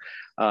time.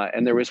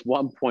 And there was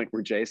one point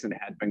where Jason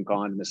had been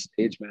gone, and the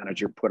stage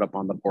manager put up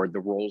on the board,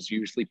 the roles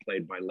usually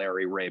played by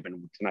Larry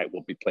Raben tonight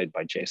will be played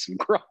by Jason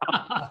Graw.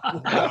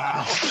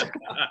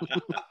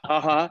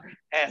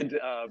 And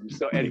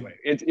so anyway,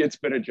 it's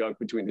been a joke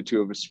between the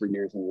two of us for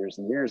years and years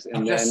and years.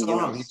 And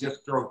then he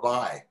just drove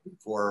by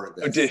before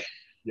this. Oh, did?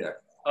 Yeah.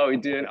 Oh, he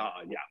did?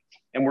 Oh, yeah.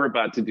 And we're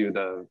about to do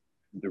the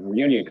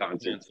reunion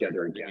concert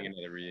together again.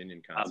 Another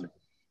reunion concert.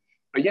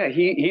 But yeah,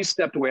 he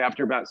stepped away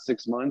after about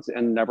 6 months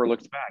and never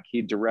looked back.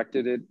 He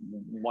directed it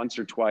once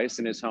or twice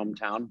in his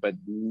hometown, but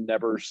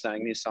never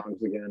sang these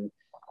songs again,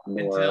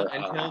 nor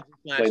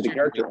played the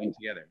character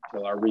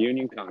until our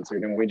reunion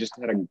concert. And we just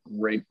had a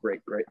great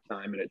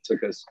time. And it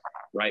took us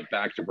right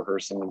back to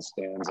rehearsing in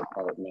Stan's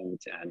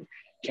apartment and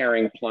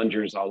carrying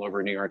plungers all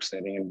over New York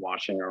City and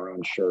washing our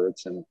own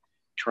shirts and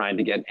trying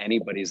to get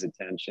anybody's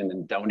attention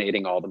and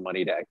donating all the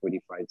money to Equity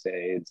Fights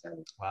AIDS.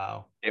 And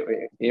wow,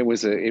 it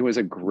was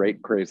a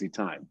great, crazy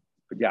time.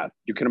 But yeah,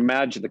 you can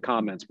imagine the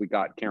comments we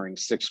got carrying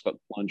 6-foot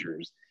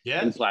plungers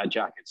in plaid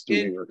jackets to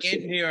New York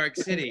City. In New York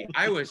City.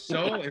 I was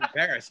so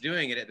embarrassed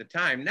doing it at the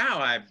time. Now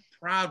I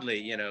proudly,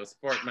 you know,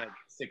 sport my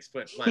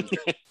 6-foot plunger.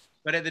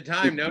 But at the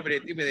time, nobody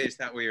just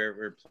thought we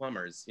were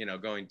plumbers, you know,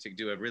 going to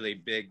do a really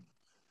big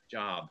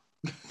job.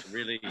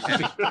 Really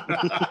heavy.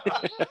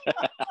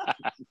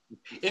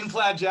 In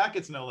plaid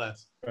jackets, no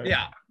less. Right?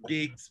 Yeah,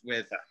 geeks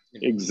with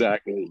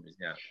exactly.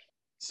 Yeah.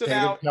 So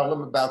now tell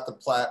them about the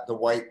plaid, the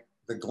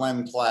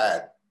Glen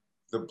plaid,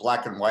 the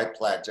black and white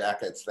plaid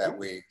jackets that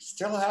we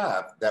still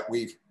have, that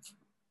we've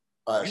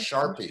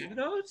Sharpie.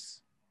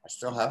 Those? I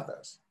still have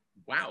those.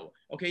 Wow.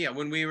 Okay, yeah.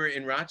 When we were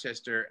in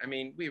Rochester, I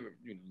mean, we were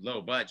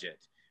low budget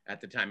at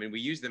the time, and we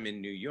used them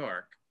in New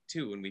York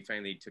too when we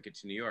finally took it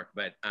to New York.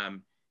 But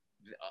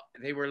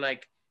they were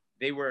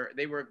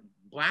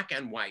black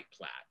and white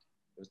plaid.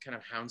 It was kind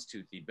of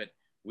houndstoothy, but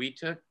we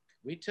took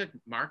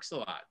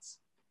Marks-a-Lots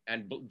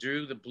and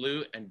drew the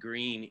blue and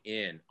green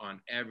in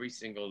on every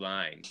single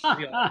line.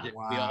 We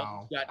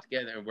all got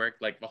together and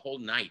worked like the whole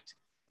night,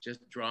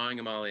 just drawing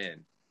them all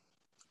in.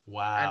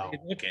 Wow.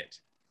 And if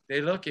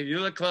you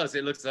look close,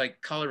 it looks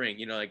like coloring,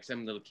 you know, like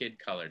some little kid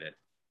colored it.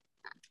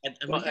 And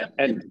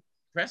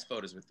press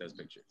photos with those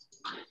pictures.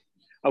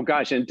 Oh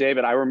gosh, and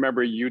David, I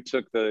remember you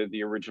took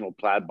the original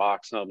plaid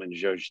box home and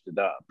zhuzhed it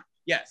up.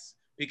 Yes,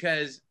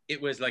 because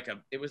it was like a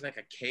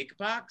cake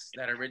box,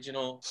 that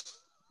original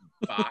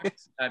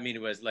box. I mean,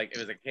 it was a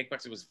cake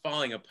box. It was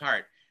falling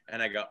apart,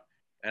 and I'm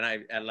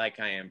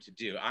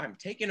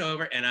taking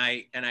over, and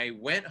I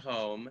went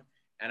home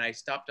and I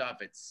stopped off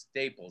at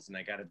Staples and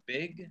I got a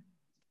big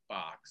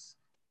box,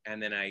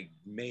 and then I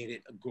made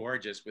it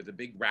gorgeous with a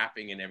big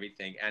wrapping and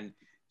everything. And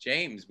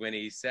James, when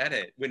he saw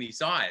it,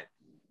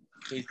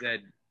 he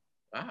said,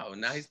 "Wow,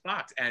 nice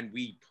box," and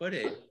we put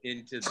it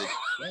into the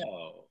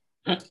show.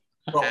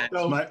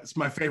 It's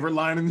my favorite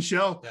line in the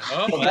show.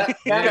 Oh, that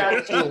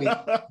actually,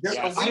 I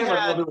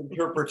have another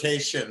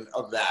interpretation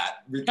of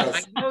that,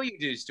 because I know you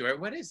do, Stuart.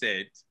 What is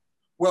it?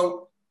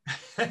 Well,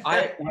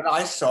 when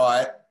I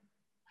saw it,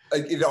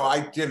 you know,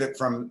 I did it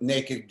from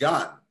Naked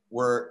Gun,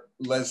 where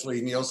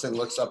Leslie Nielsen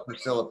looks up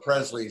Priscilla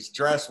Presley's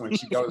dress when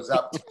she goes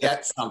up to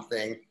get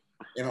something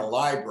in a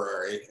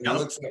library, and he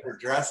looks at her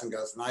dress and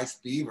goes, "Nice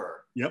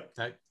beaver." Yep.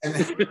 And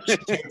then she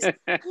takes a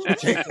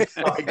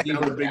stuffed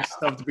beaver. The big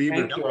stuffed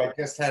beaver. Thank you, I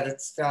just had it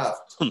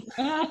stuffed.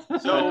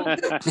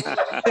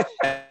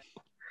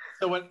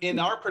 So in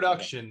our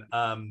production,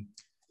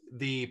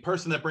 the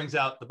person that brings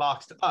out the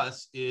box to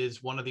us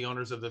is one of the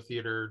owners of the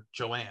theater,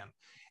 Joanne,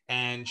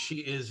 and she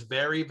is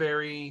very,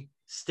 very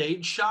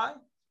stage shy.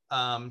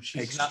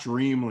 She's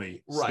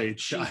extremely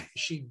stage shy.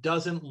 She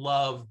doesn't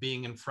love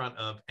being in front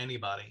of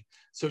anybody.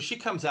 So she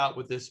comes out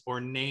with this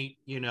ornate,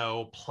 you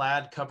know,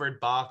 plaid covered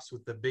box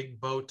with the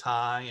big bow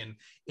tie, and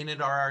in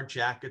it are our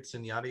jackets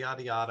and yada,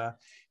 yada, yada.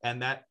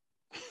 And that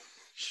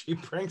she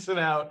brings it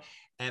out,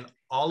 and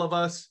all of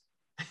us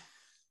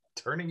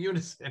turn in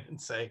unison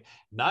and say,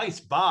 "Nice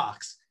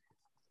box."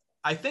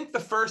 I think the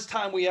first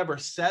time we ever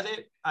said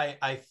it,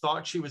 I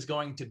thought she was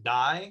going to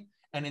die.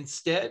 And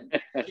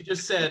instead she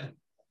just said,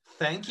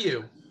 "Thank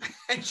you,"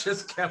 and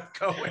just kept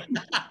going.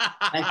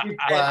 Thank you,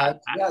 Plaid.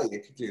 Yeah,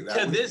 you could do that.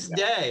 To this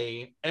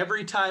day,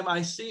 every time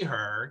I see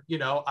her, you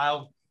know,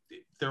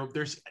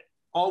 there's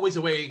always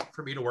a way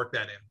for me to work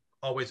that in,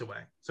 always a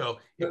way.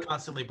 So it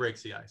constantly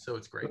breaks the ice. So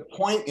it's great. The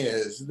point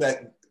is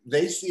that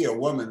they see a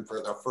woman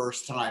for the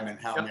first time in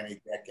how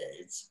many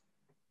decades,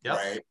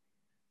 right?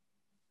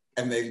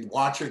 And they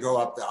watch her go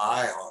up the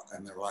aisle,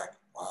 and they're like,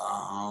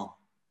 "Wow."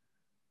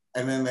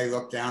 And then they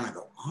look down and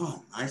go,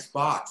 "Oh, nice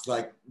box."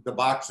 Like, the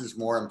box is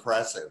more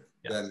impressive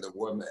than the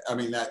woman. I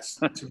mean, that's,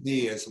 to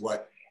me, is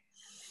what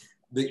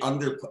the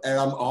and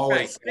I'm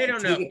always, they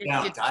don't know.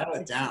 Dial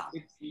it down.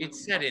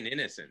 It's set in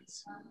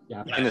innocence.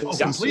 Yeah.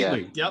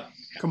 Completely. Yep.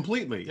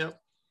 Completely.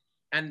 Yep.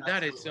 And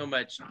that is so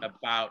much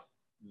about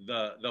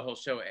the whole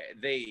show.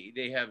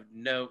 They have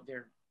no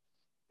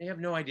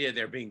idea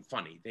they're being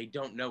funny. They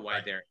don't know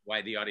why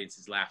the audience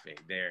is laughing.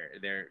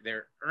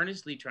 They're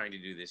earnestly trying to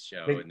do this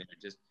show, and they're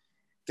just.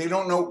 They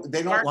don't know.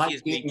 They don't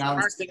like being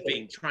on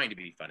stage. Trying to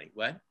be funny.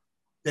 What?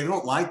 They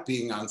don't like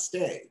being on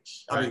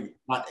stage. I mean,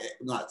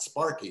 not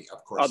Sparky,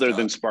 of course. Other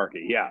than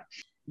Sparky, yeah.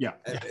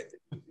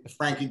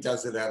 Frankie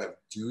does it out of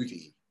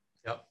duty.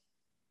 Yep.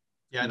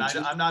 Yeah, and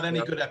I'm not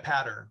any good at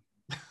patter.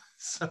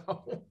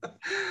 So.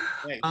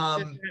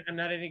 I'm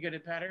not any good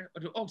at patter.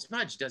 Oh,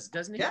 Smudge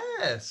doesn't he?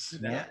 Yes.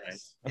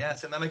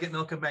 Yes. And then I get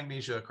milk and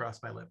magnesia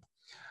across my lip.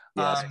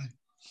 Yes.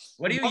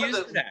 What do you use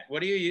for that?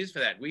 What do you use for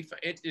that?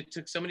 It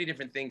took so many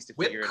different things to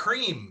figure it out.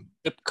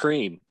 Whipped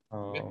cream.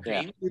 Oh,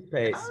 yeah.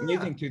 Toothpaste. I'm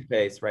using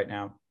toothpaste right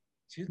now.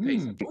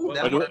 Toothpaste.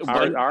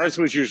 Ours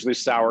was usually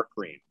sour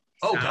cream.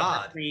 Oh, sour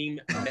God.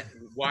 Cream,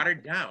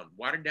 watered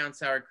down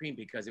sour cream,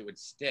 because it would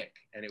stick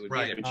and it would be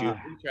there.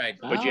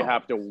 But you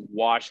have to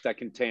wash that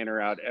container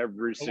out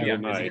every single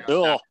night.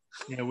 Yeah,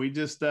 we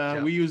just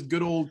we used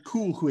good old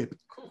Cool Whip.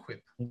 Cool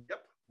Whip.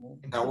 Yep.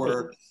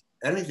 Or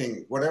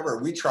anything, whatever.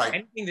 We tried.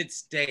 Anything that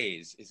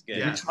stays is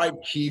good. We tried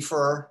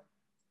kefir.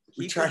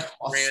 We tried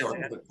all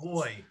sorts of.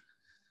 Boy.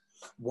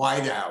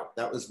 Wide Out.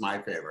 That was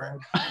my favorite.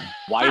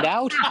 Wide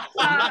Out?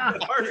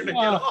 Harder to get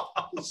off.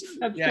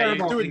 That's Yeah,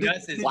 terrible. you're using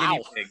us as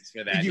guinea pigs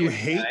for that. Did you Yeah,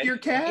 hate I your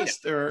hate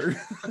cast, or?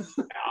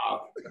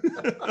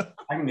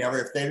 I never,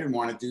 if they didn't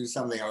want to do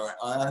something, I was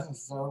like,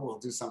 so we'll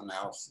do something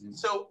else.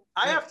 So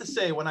I have to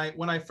say, when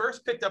I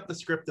first picked up the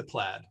script of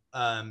Plaid,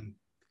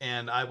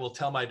 and I will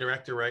tell my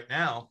director right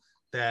now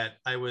that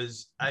I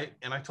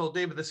told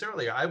David this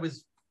earlier, I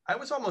was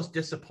almost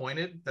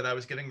disappointed that I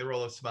was getting the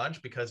role of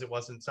Smudge, because it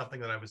wasn't something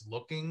that I was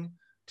looking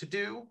to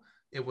do.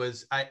 It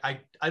was, I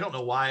don't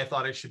know why I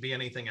thought it should be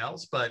anything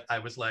else, but I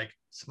was like,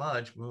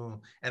 Smudge.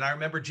 And I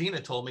remember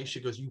Gina told me, she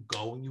goes, you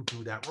go and you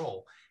do that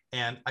role.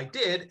 And I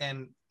did,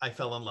 and I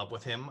fell in love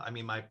with him. I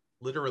mean,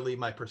 literally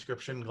my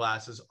prescription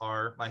glasses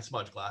are my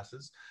Smudge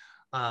glasses.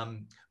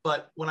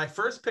 But when I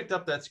first picked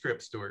up that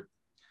script, Stuart,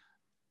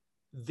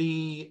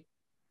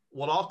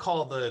 what I'll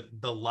call the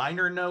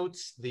liner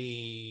notes,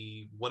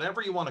 the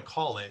whatever you want to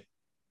call it,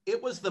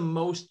 it was the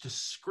most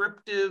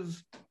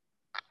descriptive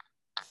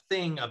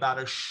thing about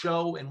a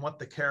show and what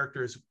the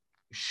characters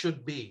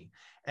should be.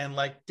 And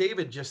like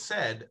David just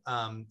said,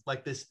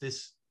 like this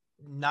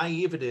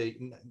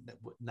naivety.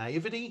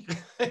 Naivety.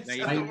 It's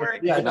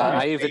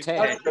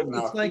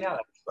like,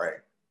 right.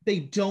 They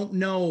don't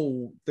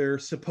know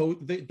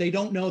they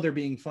don't know they're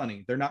being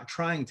funny. They're not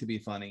trying to be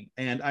funny.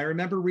 And I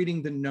remember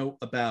reading the note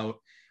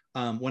about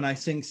when I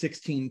sing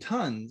 16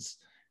 tons,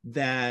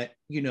 that,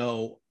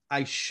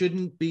 I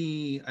shouldn't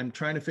be, I'm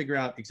trying to figure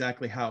out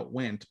exactly how it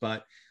went,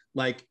 but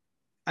like,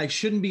 I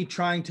shouldn't be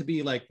trying to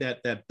be like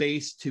that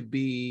bass to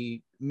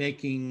be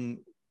making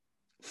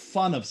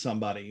fun of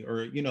somebody,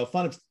 or,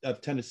 fun of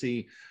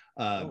Tennessee,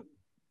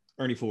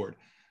 Ernie Ford,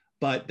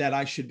 but that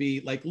I should be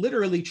like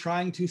literally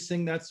trying to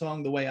sing that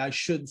song the way I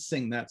should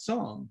sing that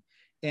song.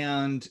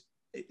 And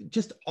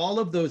just all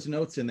of those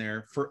notes in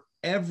there for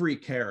every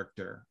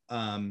character,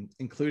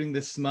 including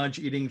the Smudge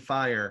eating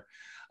fire.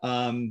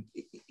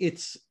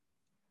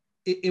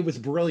 It was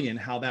brilliant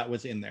how that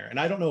was in there. And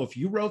I don't know if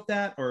you wrote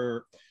that,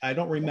 or I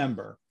don't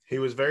remember. He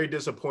was very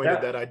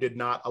disappointed that I did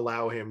not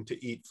allow him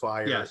to eat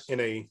fire in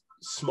a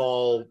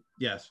small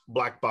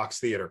black box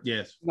theater.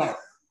 Yes.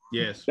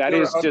 That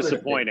is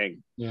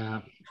disappointing. Yeah.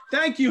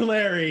 Thank you,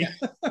 Larry.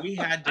 We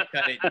had to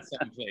cut it in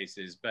some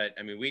places, but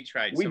I mean, we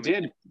tried so many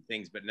different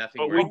things, but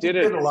nothing. But we did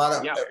a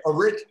lot of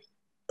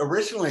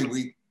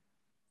originally.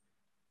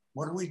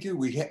 What did we do?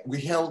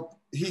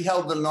 He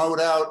held the note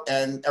out,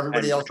 and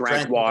everybody else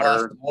drank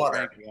water.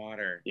 Drank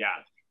water. Yeah.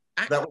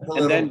 That was a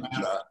little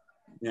meta.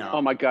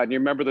 Oh my God! You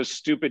remember the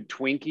stupid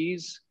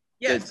Twinkies?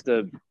 Yes.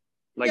 The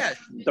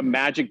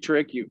magic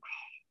trick.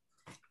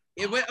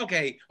 It went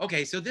okay.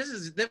 So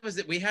that was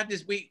it. We had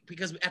this week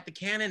because at the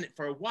Canon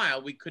for a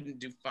while we couldn't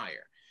do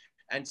fire,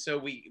 and so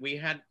we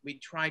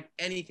tried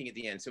anything at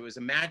the end. So it was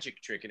a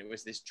magic trick, and it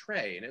was this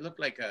tray, and it looked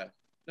like a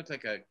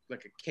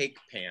cake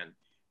pan,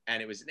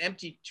 and it was an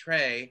empty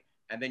tray,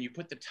 and then you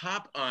put the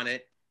top on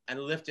it and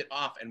lift it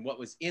off, and what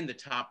was in the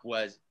top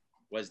was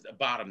the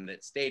bottom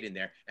that stayed in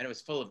there, and it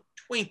was full of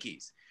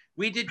Twinkies.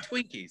 We did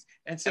Twinkies,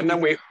 and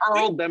then we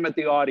hurled them at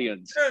the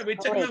audience. We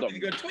took them up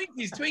and go,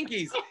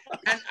 Twinkies.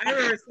 And I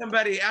remember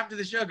somebody after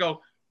the show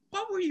go,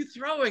 what were you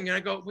throwing? And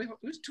I go, it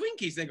was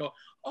Twinkies. They go,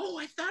 oh,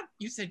 I thought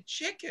you said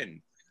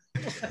chicken.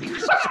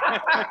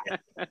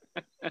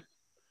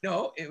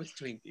 No, it was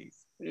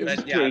Twinkies.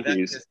 But yeah,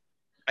 Twinkies.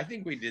 I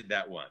think we did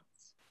that once.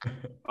 We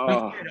did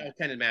all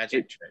kind of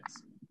magic tricks.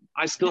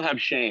 I still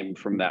have shame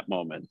from that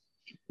moment.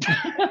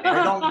 I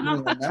don't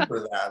even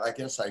remember that. I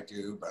guess I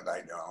do, but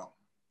I don't.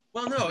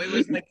 Well, no, it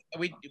was like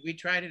we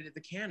tried it at the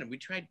Canon. We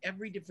tried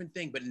every different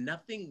thing, but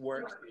nothing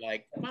worked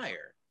like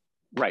fire.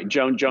 Right.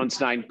 Joan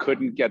Stein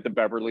couldn't get the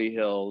Beverly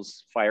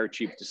Hills fire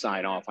chief to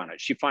sign off on it.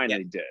 She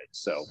finally did.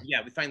 So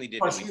yeah, we finally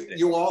did. Plus,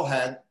 you all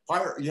had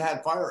fire. You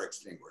had fire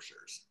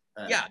extinguishers.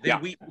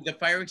 The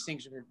fire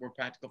extinguishers were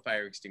practical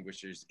fire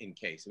extinguishers in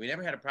case. We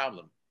never had a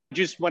problem.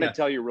 Just want to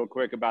tell you real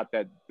quick about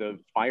the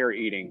fire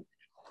eating.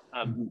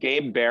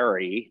 Gabe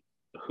Barry,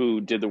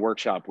 who did the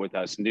workshop with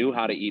us, knew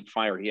how to eat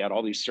fire. He had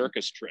all these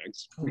circus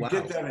tricks. We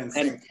did that in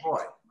St.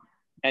 Croix.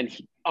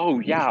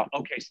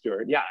 Okay,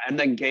 Stuart. Yeah, and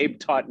then Gabe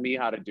taught me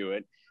how to do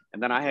it,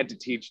 and then I had to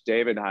teach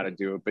David how to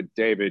do it. But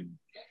David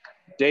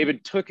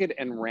took it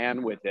and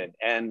ran with it,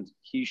 and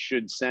he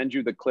should send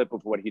you the clip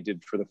of what he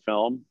did for the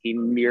film. He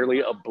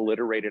nearly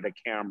obliterated a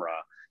camera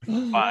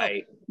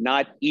by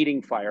not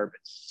eating fire, but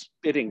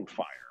spitting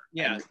fire.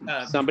 Yeah,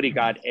 somebody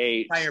got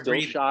a still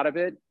breathing shot of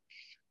it.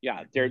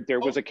 Yeah,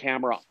 there was a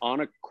camera on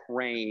a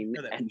crane,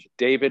 and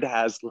David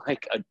has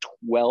like a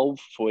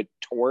 12-foot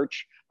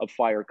torch of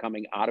fire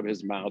coming out of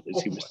his mouth as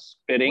he was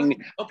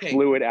spitting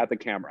fluid at the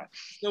camera.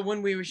 So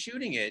when we were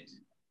shooting it,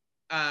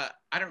 I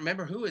don't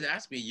remember who had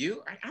asked me.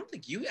 You? I don't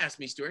think you asked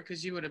me, Stuart,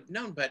 because you would have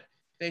known. But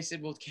they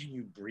said, "Well, can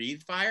you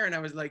breathe fire?" And I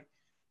was like,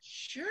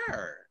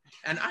 "Sure."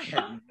 And I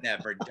had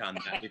never done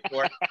that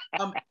before.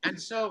 And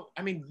so,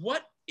 I mean, we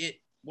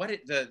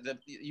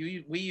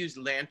use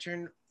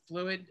lantern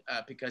fluid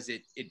because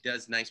it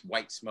does nice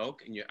white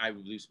smoke, and I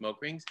would lose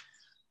smoke rings.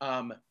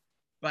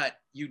 but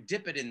you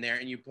dip it in there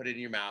and you put it in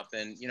your mouth,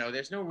 and you know,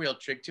 there's no real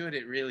trick to it.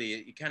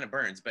 It kind of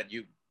burns, but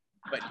you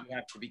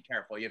have to be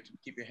careful. You have to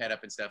keep your head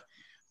up and stuff.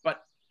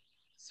 But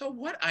so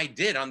what I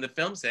did on the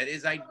film set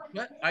is I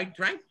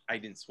drank, I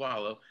didn't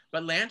swallow,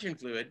 but lantern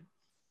fluid,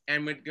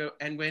 and would go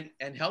and went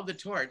and held the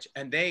torch,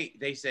 and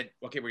they said,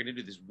 okay, we're gonna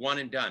do this one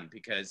and done,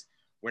 because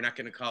we're not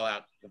gonna call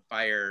out the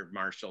fire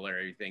marshal or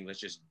anything. Let's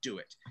just do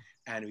it.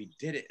 And we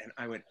did it, and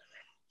I went,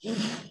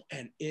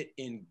 and it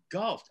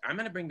engulfed. I'm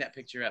gonna bring that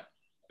picture up.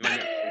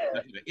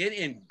 It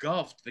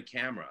engulfed the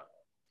camera.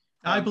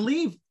 I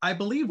believe that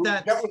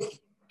was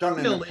done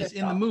still is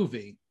in the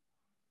movie.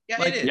 Yeah,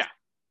 like, it is.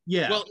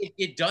 Yeah. Well,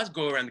 it does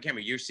go around the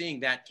camera. You're seeing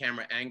that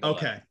camera angle.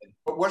 Okay.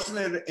 But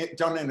wasn't it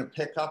done in a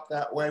pickup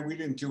that way? We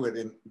didn't do it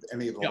in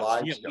any of the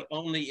live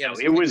shows.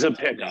 It was a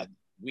pickup.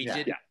 We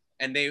did,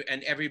 and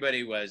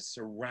everybody was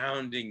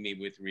surrounding me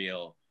with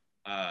real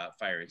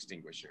fire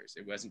extinguishers.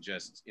 It wasn't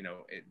just, you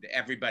know,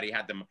 everybody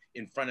had them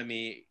in front of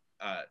me.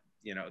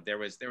 You know, there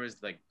was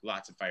like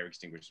lots of fire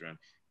extinguishers around,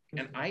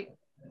 and I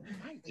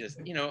just,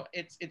 you know,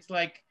 it's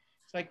like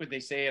what they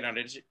say at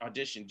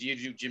audition. Do you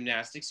do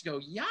gymnastics? You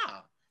go, yeah,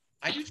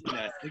 I do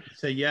gymnastics.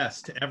 Say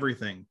yes to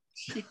everything.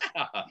 Yeah.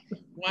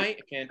 Why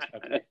can't?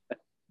 Okay.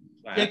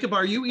 Jacob,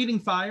 are you eating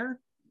fire?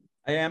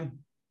 I am.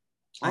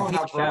 Oh,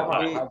 how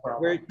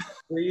proud.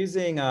 We're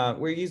using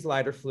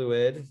lighter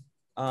fluid.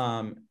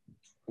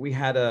 We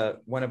had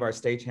one of our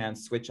stagehands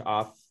switch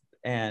off,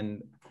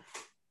 and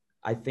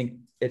I think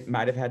it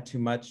might have had too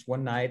much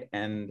one night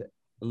and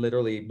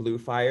literally blew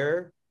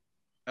fire.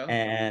 Oh.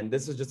 And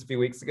this was just a few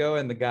weeks ago,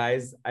 and the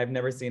guys, I've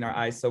never seen our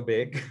eyes so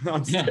big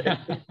on stage.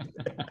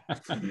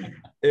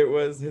 It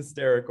was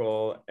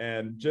hysterical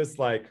and just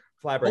like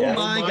flabbergasted.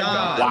 Oh my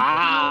God.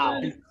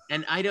 Wow.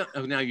 And I don't,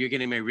 oh, now you're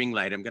getting my ring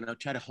light. I'm going to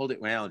try to hold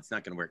it. Well, it's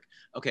not going to work.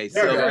 Okay.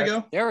 So there we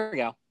go. There we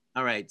go.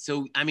 All right.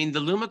 So, I mean,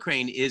 the Luma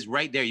crane is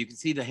right there. You can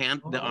see the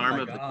arm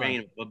of the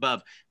crane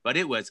above, but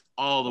it was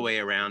all the way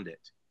around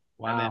it.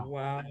 Wow.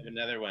 Wow. I have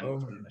another one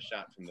from the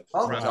shot from the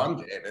Oh, front. done,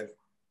 David.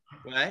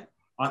 What?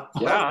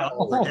 Yeah.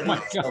 We're getting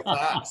it so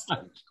fast.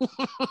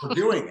 We're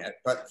doing it,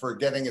 but for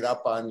getting it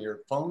up on your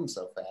phone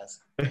so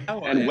fast.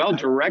 And well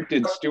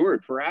directed,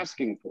 Stuart, for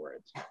asking for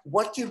it.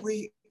 What did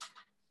we,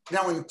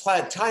 now in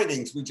Plaid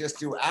Tidings, we just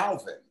do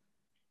Alvin.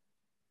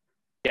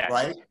 Yes.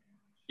 Right?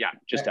 Yeah,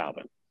 just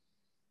Alvin.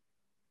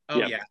 Oh,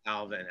 yeah,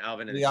 Alvin.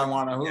 Alvin. And I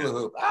want a hula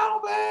hoop.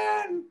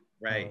 Alvin!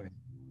 Right.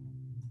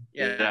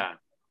 Yeah.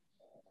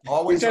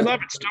 Always. I love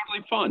it. It's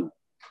totally fun.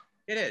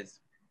 It is.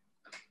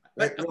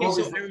 But okay,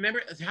 so I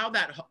remember how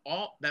that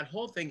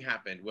whole thing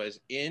happened was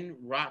in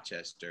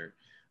Rochester.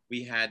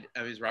 We had,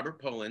 it was Robert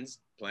Polans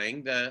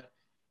playing the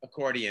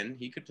accordion.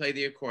 He could play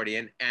the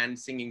accordion and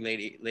singing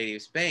Lady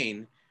of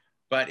Spain,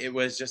 but it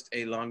was just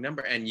a long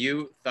number. And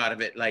you thought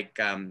of it like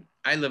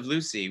I Love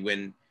Lucy,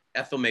 when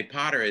Ethel May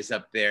Potter is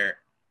up there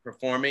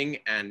performing,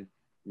 and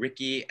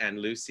Ricky and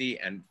Lucy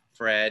and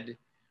Fred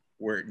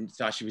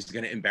thought she was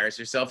going to embarrass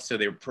herself, so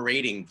they were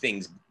parading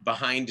things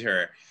behind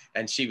her,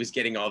 and she was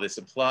getting all this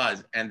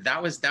applause. And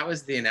that was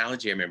the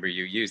analogy I remember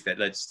you used, that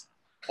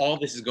all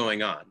this is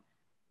going on.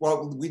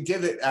 Well, we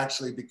did it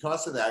actually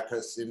because of that,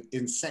 because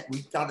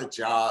we got a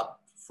job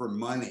for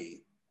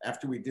money.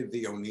 After we did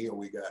the O'Neill,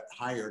 we got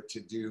hired to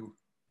do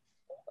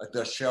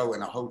the show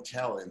in a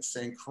hotel in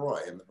St.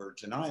 Croix in the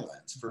Virgin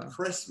Islands for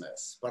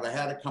Christmas. But I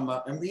had to come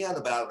up, and we had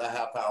about a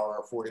half hour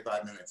or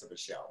 45 minutes of a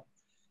show.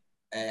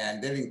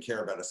 And they didn't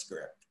care about a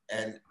script.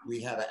 And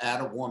we had to add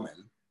a woman.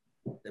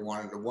 They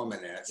wanted a woman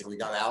in it. So we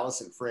got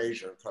Allison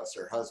Fraser, because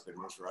her husband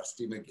was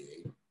Rusty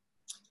McGee,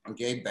 and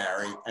Gabe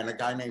Barry, and a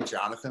guy named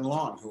Jonathan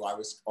Long, who I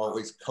was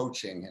always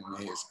coaching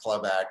in his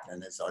club act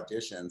and his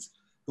auditions,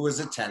 who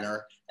was a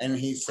tenor. And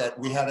he said,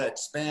 we had to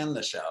expand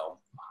the show.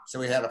 So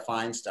we had to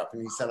find stuff.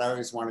 And he said, I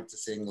always wanted to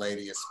sing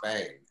Lady of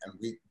Spain. And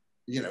we,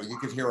 you know, you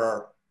could hear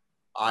our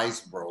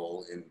eyes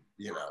roll in,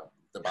 you know,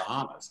 the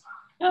Bahamas.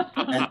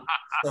 And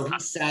so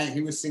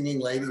he was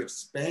singing Lady of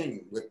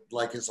Spain with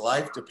like his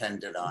life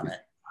depended on it.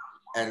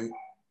 And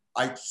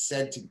I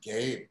said to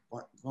Gabe,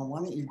 well, why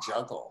don't you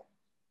juggle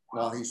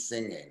while he's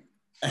singing?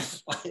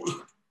 And like,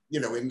 you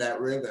know, in that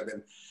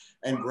rhythm.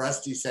 And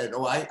Rusty said,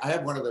 oh, I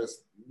have one of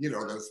those, you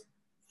know, those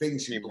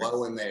things you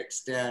blow and they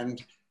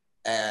extend.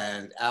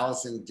 And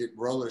Allison did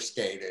roller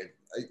skated,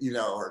 you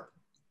know, or,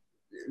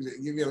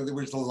 you know, there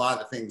was a lot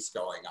of things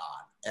going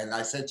on. And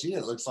I said, gee,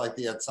 it looks like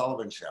the Ed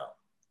Sullivan Show.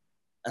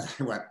 And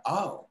I went,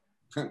 oh,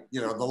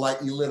 you know, the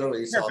light, you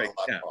literally saw the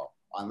light bulb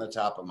on the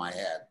top of my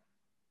head.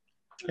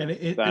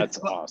 And that's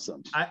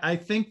awesome. I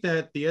think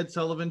that the Ed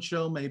Sullivan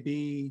Show may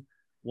be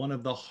one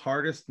of the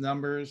hardest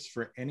numbers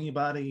for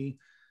anybody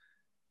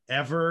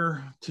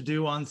ever to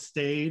do on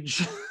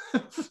stage.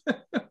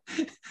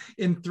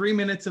 In 3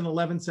 minutes and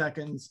 11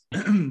 seconds,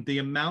 the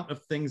amount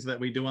of things that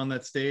we do on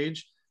that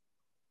stage,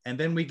 and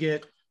then we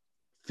get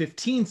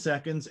 15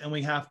 seconds and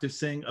we have to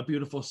sing a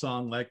beautiful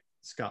song like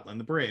Scotland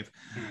the Brave.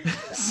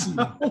 So,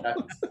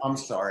 I'm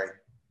sorry.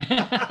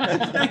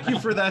 thank you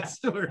for that,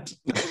 Stuart.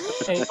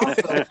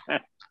 And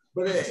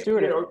But it,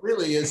 Stuart, it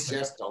really is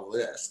just a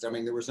list. I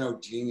mean, there was no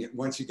genius.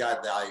 Once you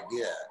got the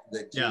idea,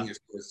 the genius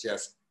was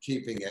just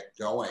keeping it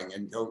going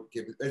and don't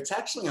give it. It's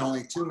actually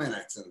only 2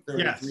 minutes and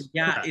 33.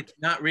 Yeah, it's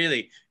not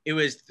really. It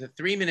was the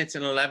 3 minutes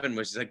and 11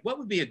 was like, what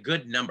would be a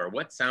good number?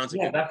 What sounds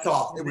like that's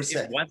all.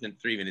 It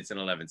wasn't 3 minutes and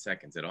 11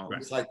 seconds at all. It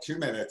was like 2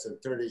 minutes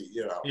and 30,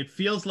 you know. It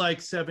feels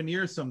like 7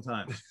 years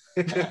sometimes,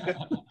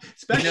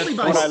 especially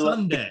by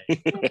Sunday.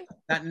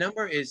 That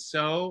number is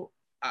so,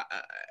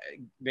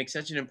 makes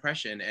such an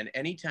impression. And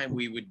anytime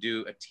we would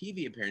do a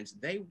TV appearance,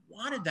 they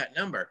wanted that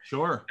number.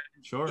 Sure.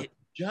 It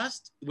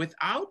just,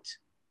 without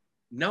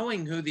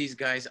knowing who these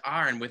guys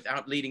are and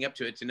without leading up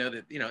to it, to know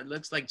that, you know, it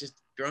looks like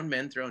just grown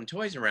men throwing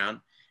toys around,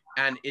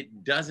 and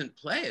it doesn't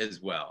play as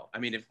well. I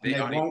mean, if they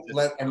won't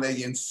let, and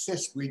they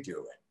insist we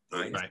do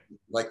it. Right.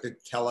 Like the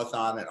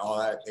telethon and all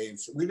that.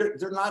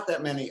 There are not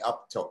that many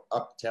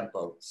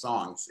up-tempo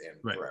songs in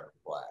Forever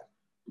Plaid.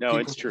 No,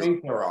 People it's true.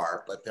 think there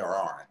are, but there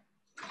aren't.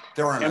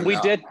 There aren't And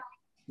enough.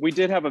 we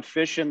did have a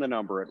fish in the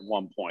number at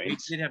one point. We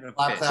did have a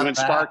fish. So when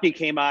Sparky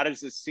came out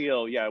as a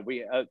seal,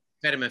 we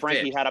fed him a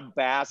Frankie fish. had a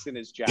bass in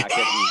his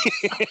jacket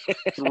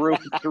and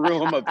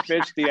threw him a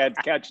fish he had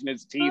to catch in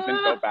his teeth and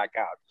go back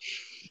out.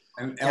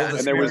 And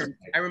there was.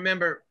 I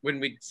remember when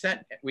we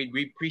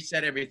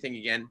preset everything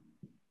again,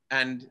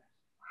 and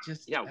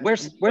just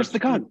where's the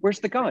gun? Where's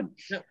the gun?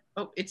 No,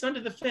 oh, it's under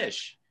the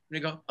fish. And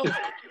we go, oh, of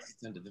course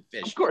it's under the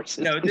fish. Of course,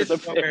 no, this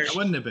is where,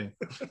 wouldn't it be?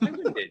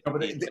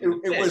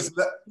 It was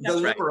the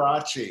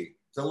Liberace.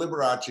 The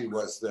Liberace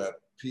was the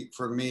peak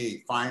for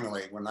me.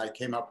 Finally, when I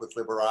came up with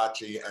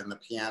Liberace and the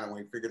piano,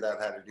 we figured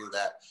out how to do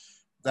that.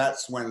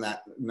 That's when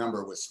that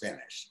number was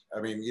finished.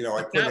 I mean, you know,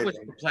 I put that it was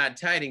in, the Plaid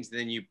Tidings.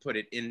 Then you put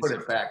it in. put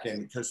it back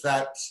in because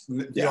that's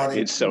the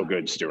audience. It's so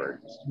good,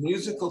 Stuart.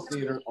 Musical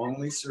theater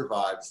only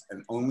survives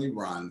and only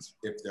runs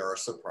if there are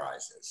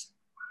surprises.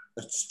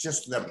 It's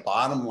just the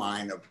bottom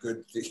line of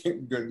good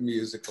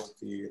musical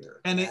theater.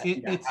 And you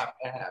it's have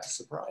to have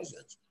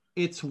surprises.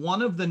 It's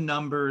one of the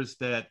numbers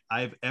that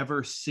I've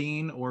ever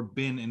seen or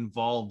been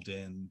involved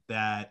in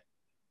that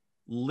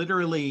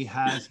literally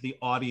has the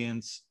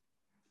audience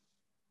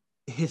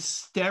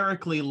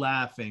hysterically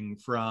laughing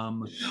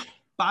from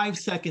 5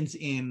 seconds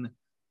in.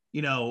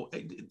 You know,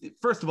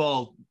 first of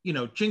all, you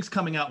know, Jinx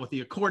coming out with the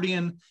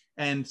accordion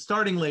and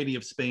starting Lady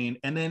of Spain,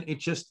 and then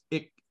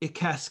it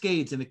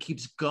cascades and it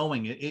keeps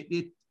going.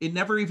 It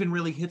never even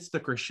really hits the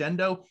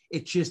crescendo.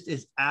 It just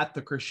is at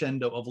the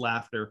crescendo of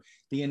laughter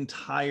the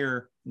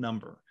entire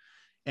number.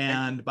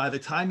 And by the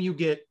time you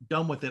get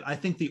done with it, I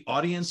think the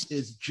audience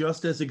is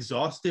just as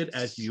exhausted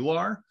as you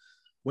are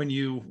when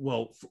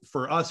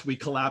for us, we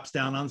collapse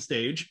down on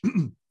stage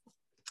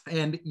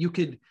and you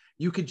could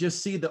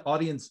just see the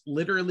audience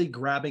literally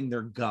grabbing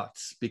their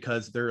guts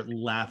because they're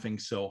laughing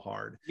so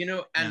hard. You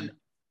know, and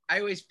I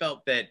always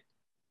felt that,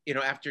 you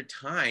know, after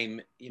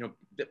time, you know,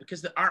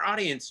 because our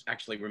audience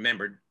actually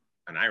remembered,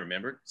 and I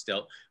remembered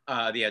still,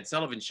 the Ed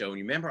Sullivan Show, and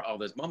you remember all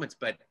those moments,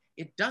 but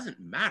it doesn't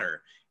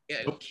matter.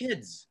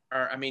 Kids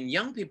are, I mean,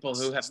 young people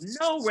who have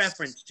no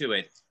reference to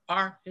it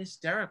are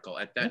hysterical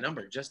at that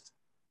number. Just,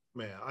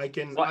 I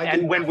can.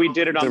 And when we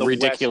did it on the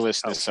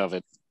ridiculousness of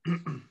it.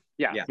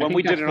 When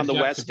we did it on the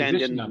West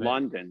End in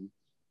London.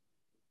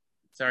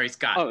 Sorry,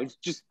 Scott. Oh, it's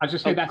just. I was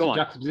just saying that's the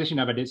juxtaposition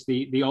of it. It's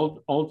the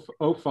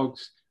old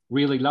folks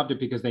really loved it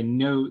because they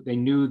knew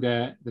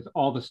that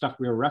all the stuff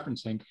we were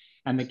referencing,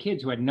 and the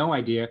kids who had no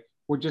idea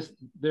were just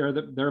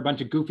they're a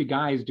bunch of goofy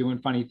guys doing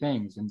funny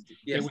things, and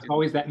it was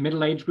always that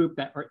middle-aged group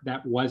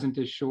that wasn't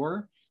as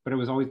sure, but it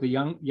was always the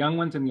young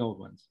ones and the old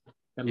ones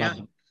that loved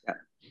them. Yeah,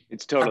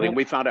 it's totally.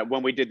 We found out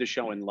when we did the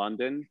show in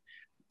London,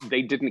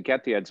 they didn't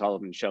get the Ed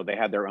Sullivan Show. They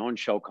had their own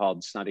show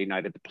called Sunday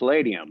Night at the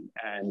Palladium,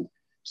 and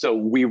so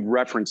we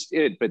referenced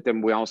it, but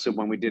then we also,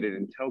 when we did it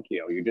in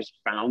Tokyo, you just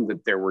found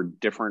that there were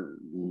different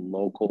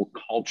local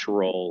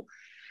cultural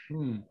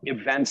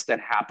events that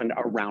happened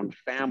around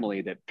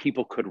family that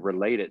people could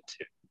relate it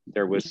to.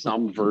 There was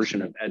some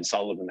version of Ed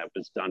Sullivan that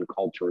was done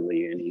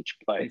culturally in each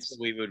place. So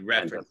we would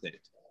reference it.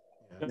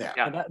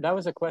 That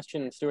was a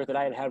question, Stuart, that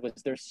I had was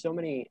there's so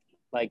many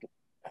like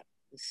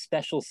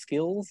special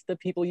skills that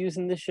people use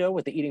in this show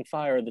with the eating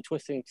fire, the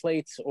twisting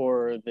plates,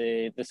 or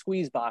the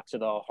squeeze box or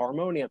the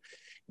harmonium.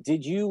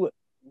 Did you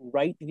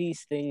write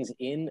these things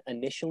in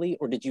initially,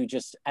 or did you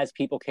just, as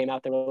people came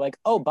out, they were like,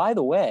 oh, by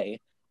the way,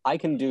 I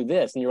can do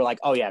this, and you were like,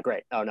 oh yeah,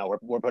 great. Oh no,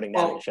 we're putting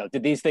that in the show.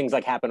 Did these things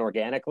like happen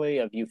organically?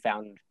 Have you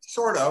found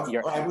sort of?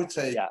 I would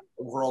say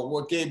overall,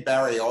 what Gabe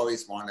Barry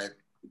always wanted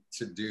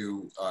to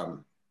do.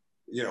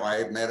 You know, I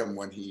had met him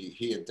when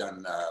he had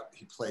done.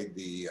 He played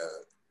the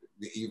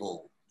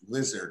evil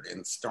lizard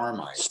in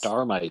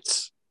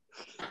Starmites,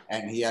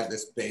 and he had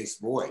this bass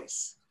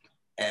voice,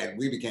 and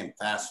we became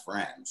fast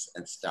friends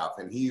and stuff.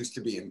 And he used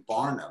to be in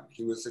Barnum.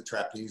 He was a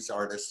trapeze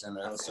artist and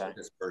a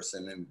circus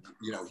person, and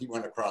you know, he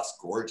went across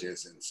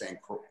gorges in St.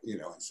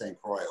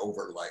 Croix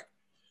over like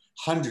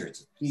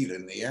hundreds of feet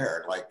in the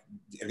air, like,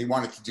 and he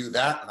wanted to do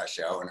that in the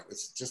show, and it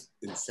was just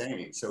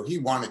insane. So he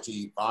wanted to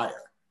eat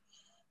fire,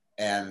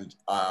 and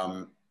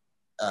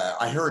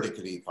I heard he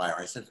could eat fire.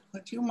 I said,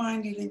 "Do you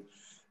mind eating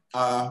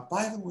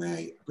By the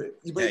way, but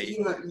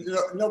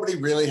nobody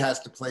really has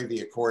to play the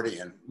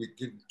accordion. We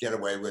could get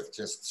away with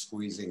just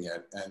squeezing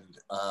it,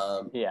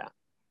 and yeah,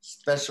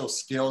 special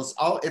skills.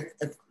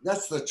 If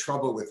that's the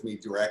trouble with me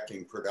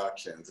directing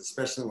productions,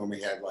 especially when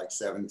we had like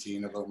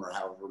 17 of them or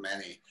however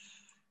many,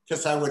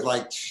 because I would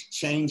like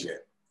change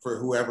it for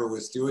whoever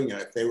was doing it.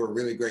 If they were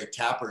really great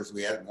tappers,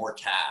 we had more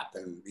tap,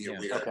 and we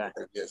had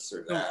this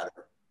or that.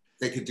 Or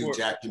they could do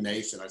Jackie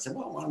Mason. I said,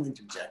 well, why don't we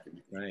do Jackie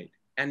Mason? Right.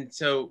 And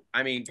so,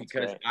 I mean,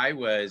 because I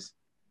was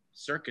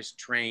circus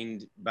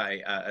trained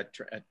by a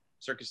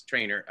circus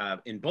trainer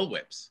in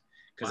bullwhips,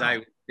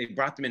 because they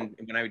brought them in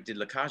when I did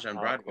La Cage on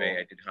Broadway.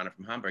 I did Hannah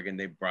from Hamburg, and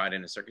they brought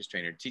in a circus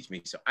trainer to teach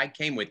me. So I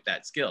came with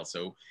that skill.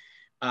 So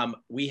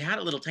we had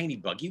a little tiny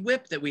buggy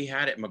whip that we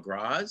had at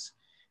McGraw's,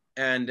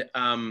 and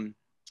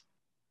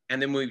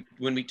then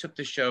when we took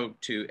the show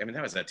to, I mean,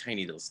 that was a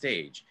tiny little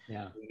stage.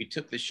 Yeah. When we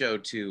took the show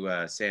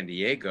to San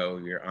Diego,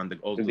 we were on the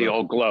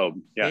old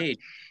Globe. Yeah. Stage.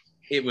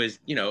 It was,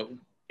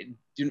 it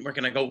didn't work,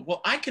 and I go,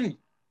 well, I could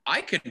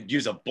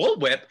use a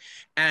bullwhip,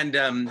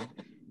 and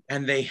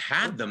they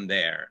had them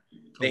there.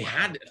 They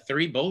had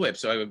 3 bullwhips,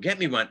 so I go, get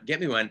me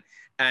one,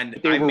 and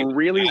they were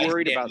really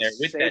worried about there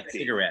with safety. That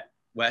cigarette.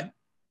 What?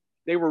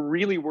 They were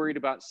really worried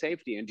about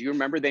safety, and do you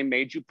remember they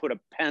made you put a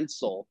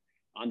pencil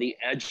on the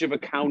edge of a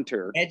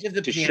counter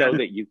to piano. show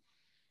that you?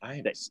 I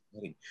am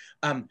sweating.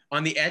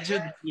 On the edge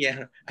of the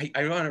piano, I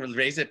don't want to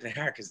raise it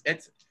higher because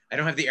I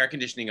don't have the air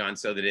conditioning on,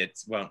 so that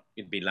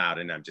it'd be loud,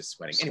 and I'm just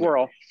sweating.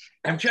 Squirrel. Anyway,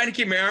 I'm trying to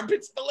keep my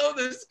armpits below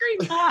the screen.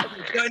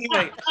 So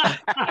anyway, I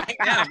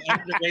am. I'm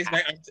going to raise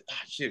my arms. Oh,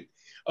 shoot.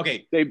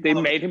 Okay. They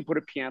made him put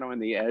a piano on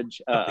the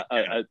edge,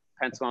 a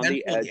pencil on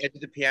the edge of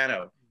the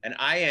piano, and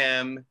I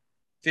am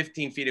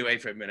 15 feet away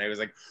from him, and I was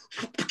like,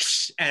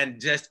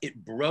 and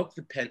it broke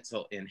the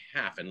pencil in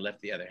half and left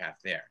the other half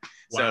there.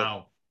 Wow.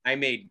 So I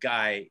made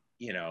Guy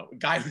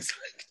was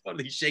like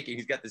totally shaking.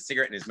 He's got the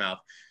cigarette in his mouth.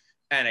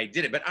 And I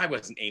did it, but I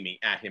wasn't aiming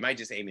at him. I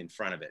just aimed in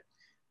front of it.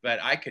 But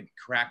I could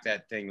crack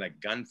that thing like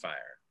gunfire.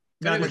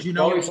 Now, did you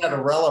always had a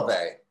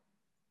releve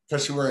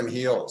because you were in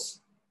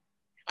heels.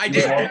 I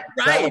did.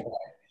 Right.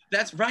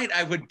 That's right.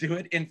 I would do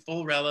it in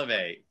full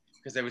releve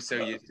because I was so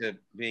used to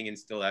being in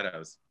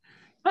stilettos.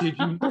 Did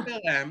you?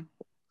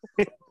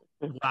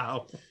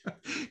 Wow.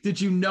 Did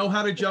you know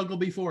how to juggle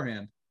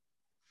beforehand?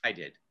 I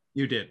did.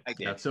 You did. I did.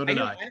 Yeah, so did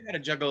I. I know how to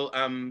juggle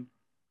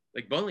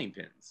like bowling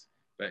pins,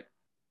 but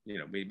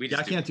we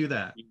just I can't do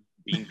that.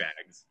 Bean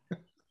bags.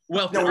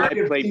 Well, I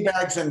did bean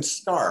bags and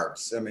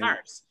scarves. I mean,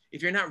 scarves.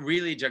 If you're not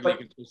really juggling,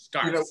 you can do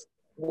scarves.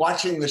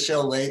 Watching the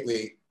show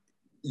lately,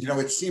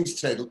 it seems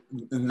to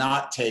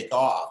not take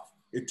off.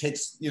 It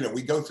takes,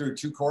 we go through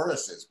 2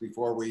 choruses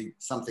before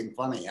something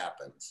funny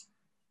happens,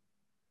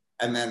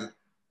 and then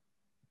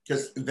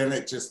because then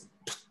it just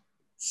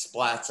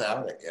splats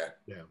out at you.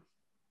 Yeah.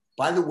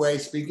 By the way,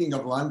 speaking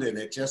of London,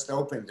 it just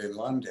opened in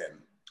London.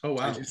 Oh,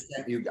 wow.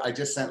 I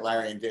just sent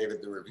Larry and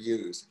David the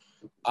reviews.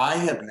 I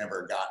have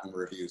never gotten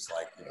reviews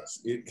like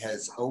this. It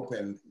has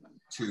opened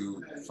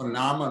to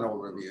phenomenal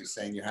reviews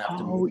saying you have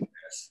to move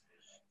this.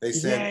 They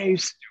said, "Yay,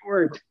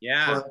 Stuart!"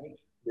 Yeah.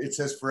 It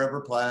says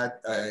Forever Plaid.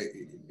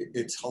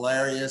 It's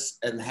hilarious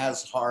and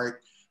has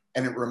heart,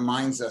 and it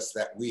reminds us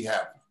that we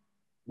have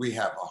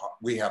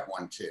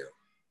one too.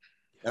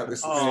 That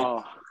was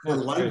for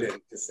London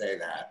to say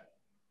that.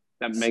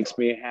 That makes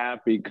me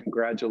happy.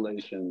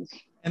 Congratulations.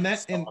 And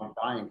I'm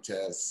dying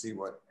to see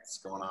what's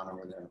going on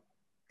over there.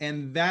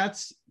 And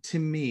that's, to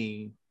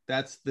me,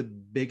 that's the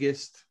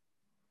biggest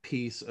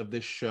piece of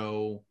this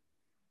show,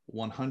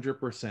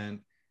 100%,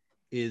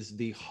 is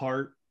the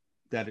heart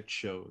that it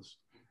shows.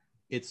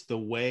 It's the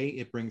way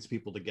it brings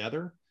people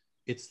together.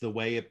 It's the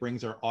way it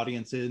brings our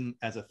audience in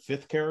as a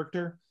 5th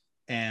character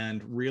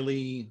and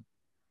really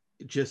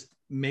just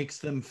makes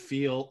them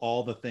feel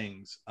all the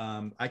things.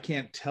 I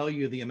can't tell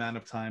you the amount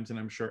of times, and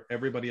I'm sure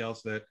everybody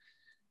else that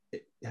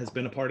has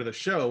been a part of the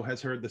show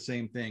has heard the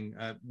same thing,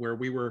 where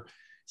we were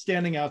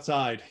standing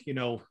outside,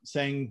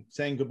 saying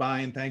goodbye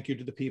and thank you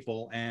to the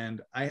people.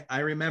 And I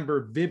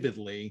remember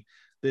vividly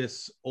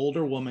this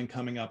older woman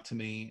coming up to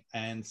me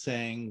and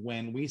saying,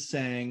 when we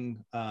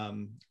sang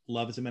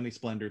Love is a Many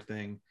Splendor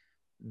thing,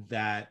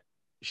 that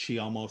she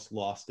almost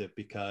lost it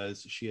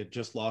because she had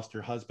just lost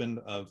her husband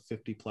of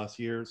 50 plus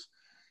years.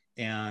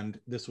 And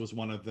this was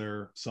one of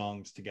their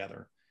songs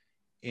together.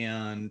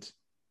 And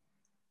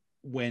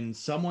when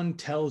someone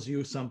tells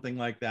you something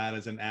like that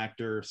as an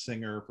actor,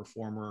 singer,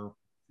 performer,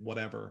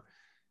 whatever,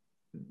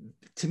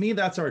 to me,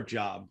 that's our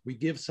job. We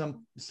give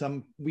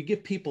we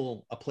give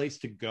people a place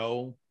to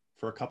go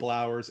for a couple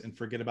hours and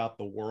forget about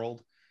the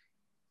world.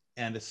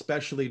 And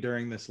especially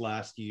during this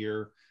last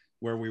year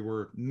where we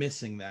were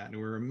missing that, and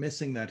we were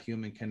missing that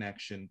human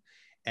connection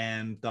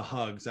and the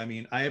hugs. I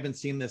mean, I haven't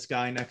seen this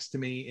guy next to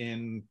me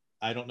in,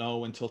 I don't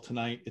know, until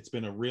tonight. It's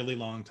been a really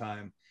long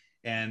time.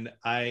 And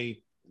I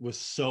was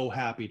so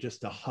happy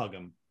just to hug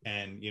him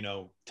and,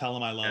 tell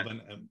him I love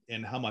him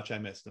and how much I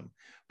missed him.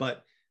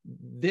 But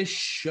this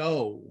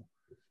show,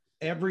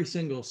 every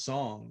single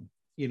song,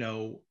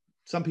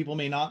 some people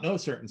may not know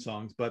certain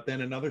songs, but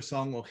then another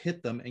song will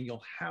hit them and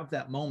you'll have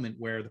that moment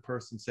where the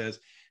person says,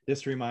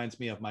 this reminds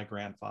me of my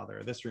grandfather,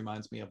 or this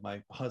reminds me of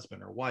my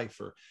husband or wife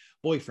or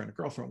boyfriend or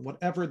girlfriend,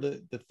 whatever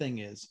the thing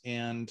is.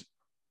 And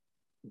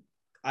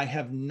I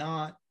have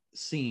not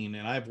seen,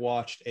 and I've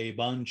watched a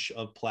bunch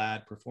of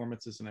Plaid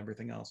performances and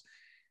everything else.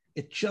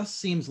 It just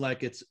seems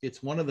like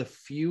it's one of the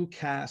few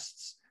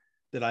casts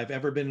that I've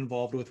ever been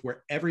involved with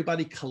where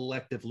everybody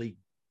collectively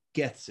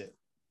gets it.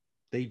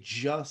 They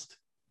just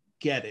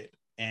get it.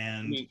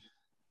 And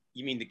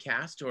you mean the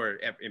cast or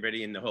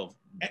everybody in the whole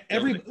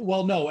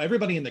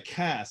everybody in the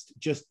cast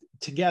just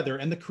together,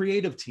 and the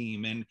creative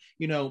team, and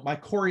you know, my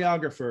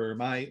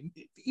choreographer,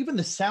 even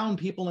the sound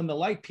people and the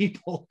light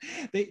people,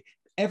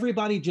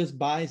 everybody just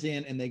buys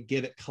in and they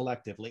get it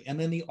collectively, and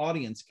then the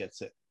audience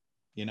gets it,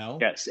 you know?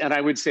 Yes, and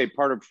I would say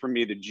part of, for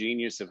me, the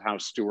genius of how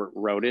Stuart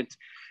wrote it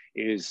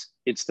is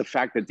it's the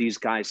fact that these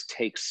guys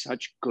take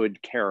such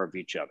good care of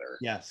each other.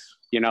 Yes.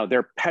 You know,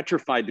 they're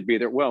petrified to be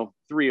there. Well,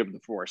 3 of the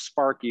 4.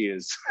 Sparky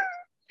is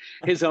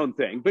his own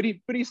thing, but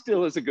he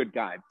still is a good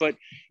guy. But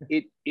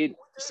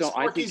so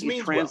Sparky's, I think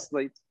it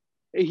translates.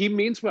 Well. He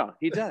means well.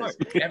 He does.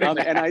 And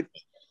I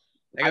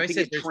always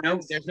say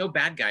there's no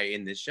bad guy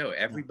in this show.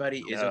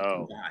 Everybody is a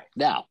good guy.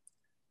 No.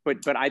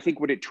 But I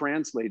think what it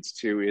translates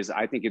to is,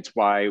 I think it's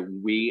why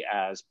we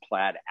as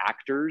Plaid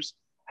actors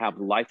have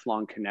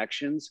lifelong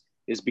connections,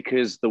 is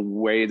because the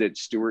way that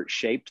Stuart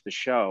shaped the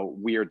show,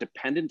 we are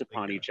dependent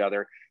upon each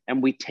other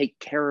and we take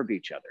care of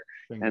each other.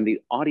 And the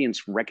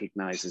audience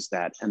recognizes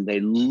that, and they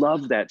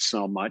love that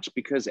so much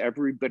because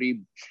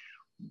everybody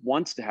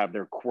wants to have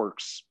their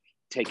quirks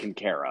taken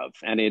care of.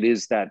 And it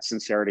is that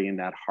sincerity and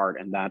that heart.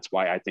 And that's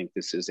why I think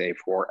this is a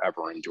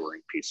forever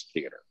enduring piece of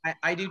theater.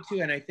 I do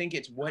too. And I think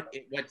it's what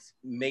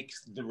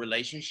makes the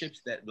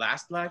relationships that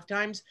last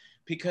lifetimes,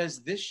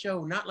 because this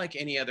show, not like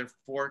any other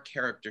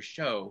 4-character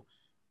show,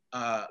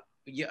 other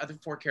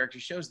 4-character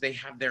shows, they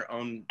have their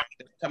own,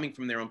 coming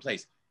from their own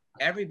place.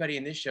 Everybody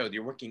in this show,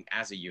 you're working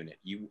as a unit.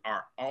 You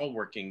are all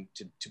working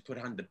to put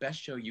on the best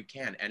show you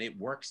can, and it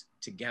works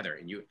together.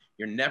 And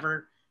you're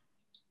never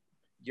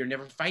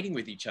fighting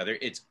with each other.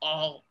 It's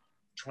all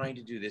trying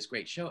to do this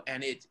great show.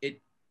 And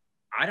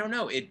I don't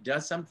know, it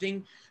does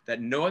something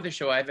that no other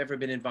show I've ever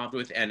been involved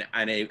with. And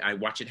I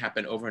watch it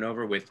happen over and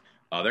over with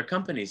other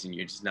companies, and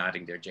you're just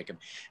nodding there, Jacob.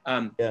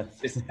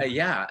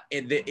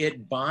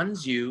 It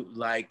bonds you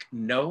like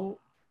no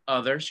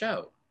other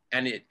show.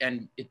 And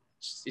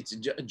it's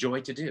a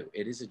joy to do.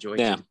 It is a joy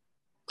to do.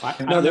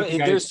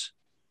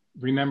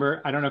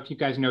 Remember, I don't know if you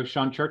guys know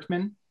Sean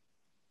Churchman.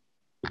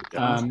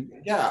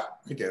 Yeah,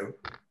 I do.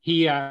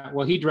 He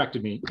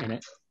directed me in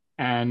it,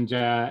 and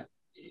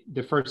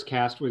the first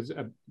cast was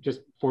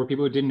just 4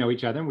 people who didn't know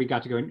each other, and we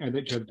got to go know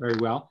each other very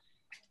well.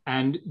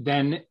 And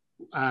then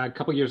a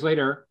couple years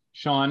later,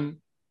 Sean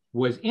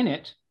was in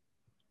it,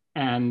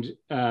 and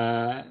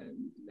I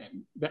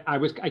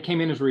came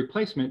in as a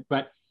replacement,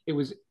 but it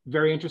was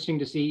very interesting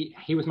to see.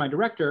 He was my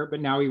director,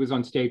 but now he was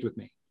on stage with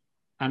me.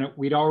 And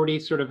we'd already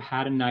sort of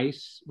had a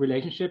nice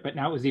relationship, but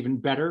now it was even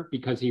better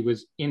because he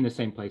was in the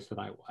same place that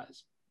I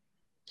was.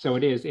 So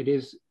it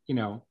is, you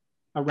know,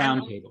 a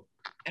round table.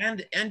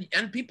 And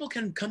people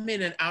can come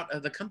in and out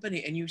of the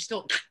company, and you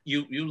still,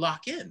 you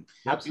lock in.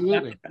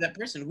 Absolutely. That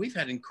person, we've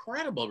had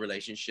incredible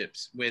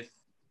relationships with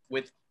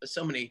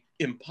so many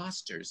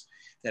imposters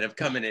that have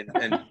come in and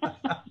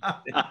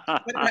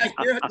what has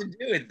to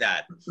do with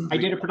that? I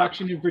did a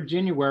production in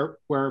Virginia where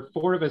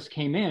 4 of us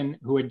came in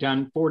who had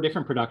done 4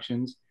 different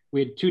productions. We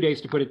had 2 days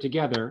to put it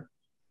together,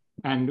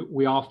 and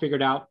we all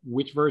figured out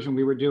which version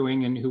we were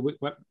doing and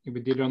what we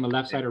did it on the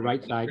left side or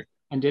right side,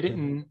 and did it.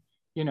 And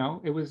you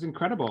know, it was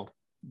incredible.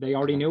 They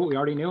already knew it, we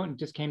already knew it, and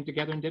just came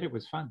together and did it. It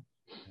was fun.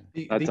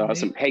 That's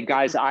awesome. Hey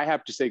guys, I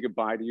have to say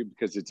goodbye to you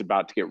because it's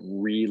about to get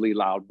really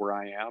loud where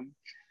I am.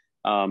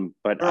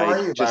 But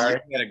I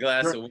got a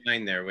glass of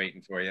wine there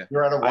waiting for you.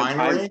 You're at a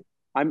winery?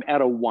 I'm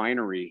at a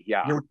winery,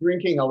 yeah. You're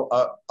drinking a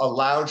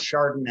loud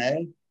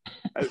Chardonnay?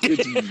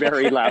 It's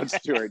very loud,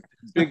 Stuart.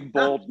 Big,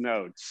 bold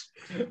notes.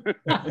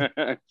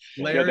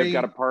 Larry, they've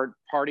got a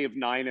party of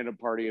 9 and a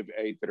party of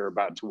 8 that are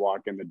about to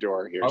walk in the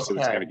door here, so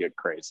it's going to get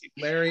crazy.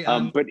 Larry,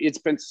 but it's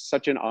been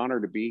such an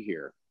honor to be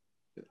here.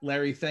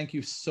 Larry, thank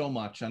you so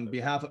much on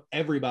behalf of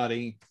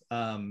everybody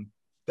all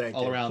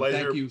around.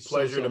 Thank you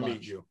Pleasure so to much.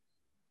 meet you.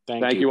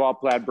 Thank you all,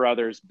 Plaid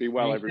brothers. Be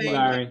well, everybody.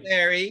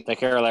 Larry. Take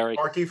care, Larry.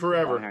 Sparky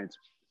forever.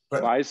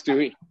 Bye,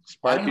 Stewie.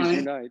 Sparky's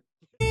unite.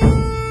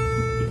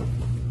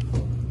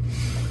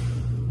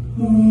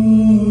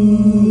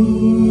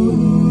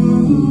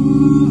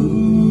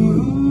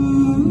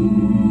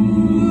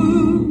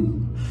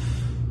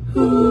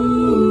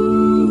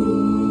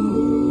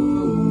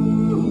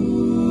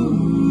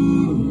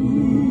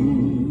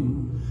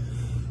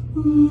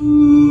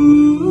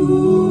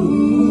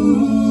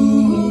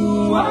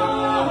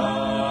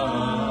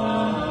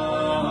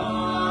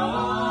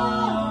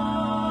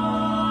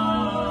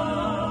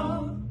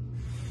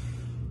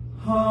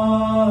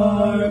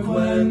 Hark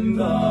when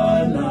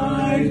the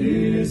night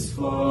is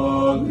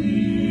falling,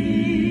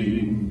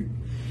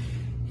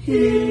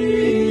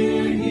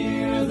 hear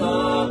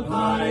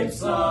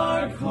stripes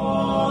are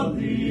calling,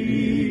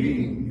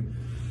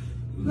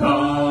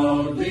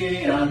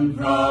 loudly and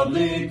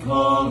proudly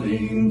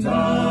calling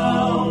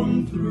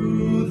down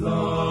through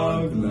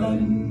the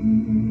glen.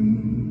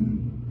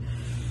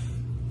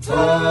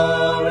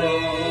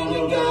 Towering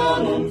in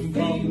gallant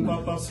fame,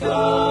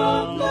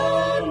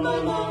 Scotland,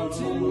 my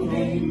mountain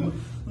name,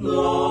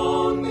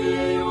 long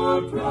may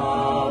your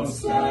proud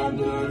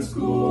standards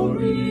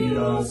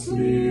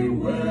gloriously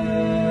wave.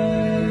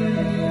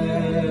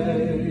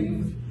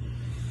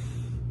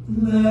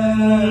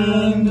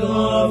 Land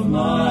of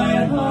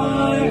my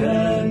high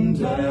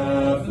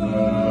endeavor,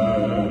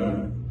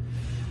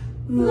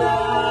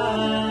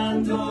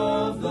 land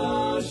of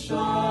the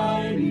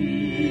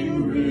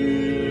shining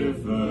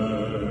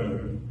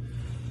river,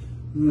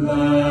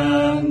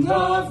 land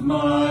of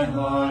my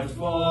heart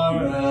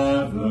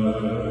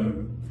forever,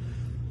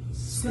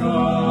 Scotland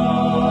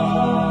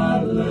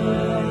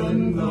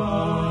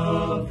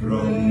the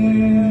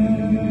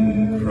brave.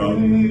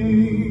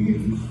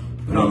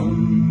 Crum,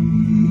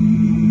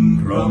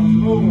 crum,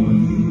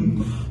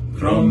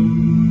 crum,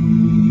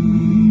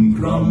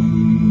 crum,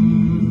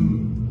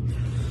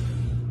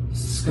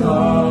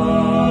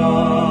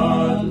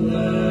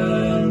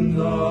 Scotland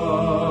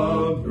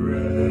the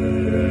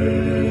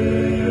brave.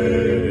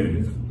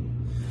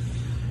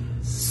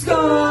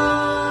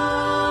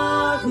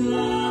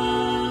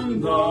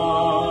 Scotland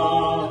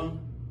the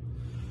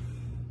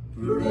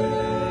brave.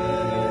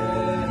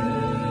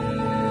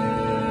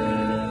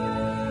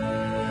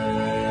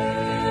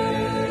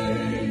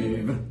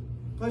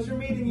 Pleasure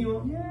meeting you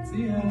all.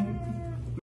 See ya.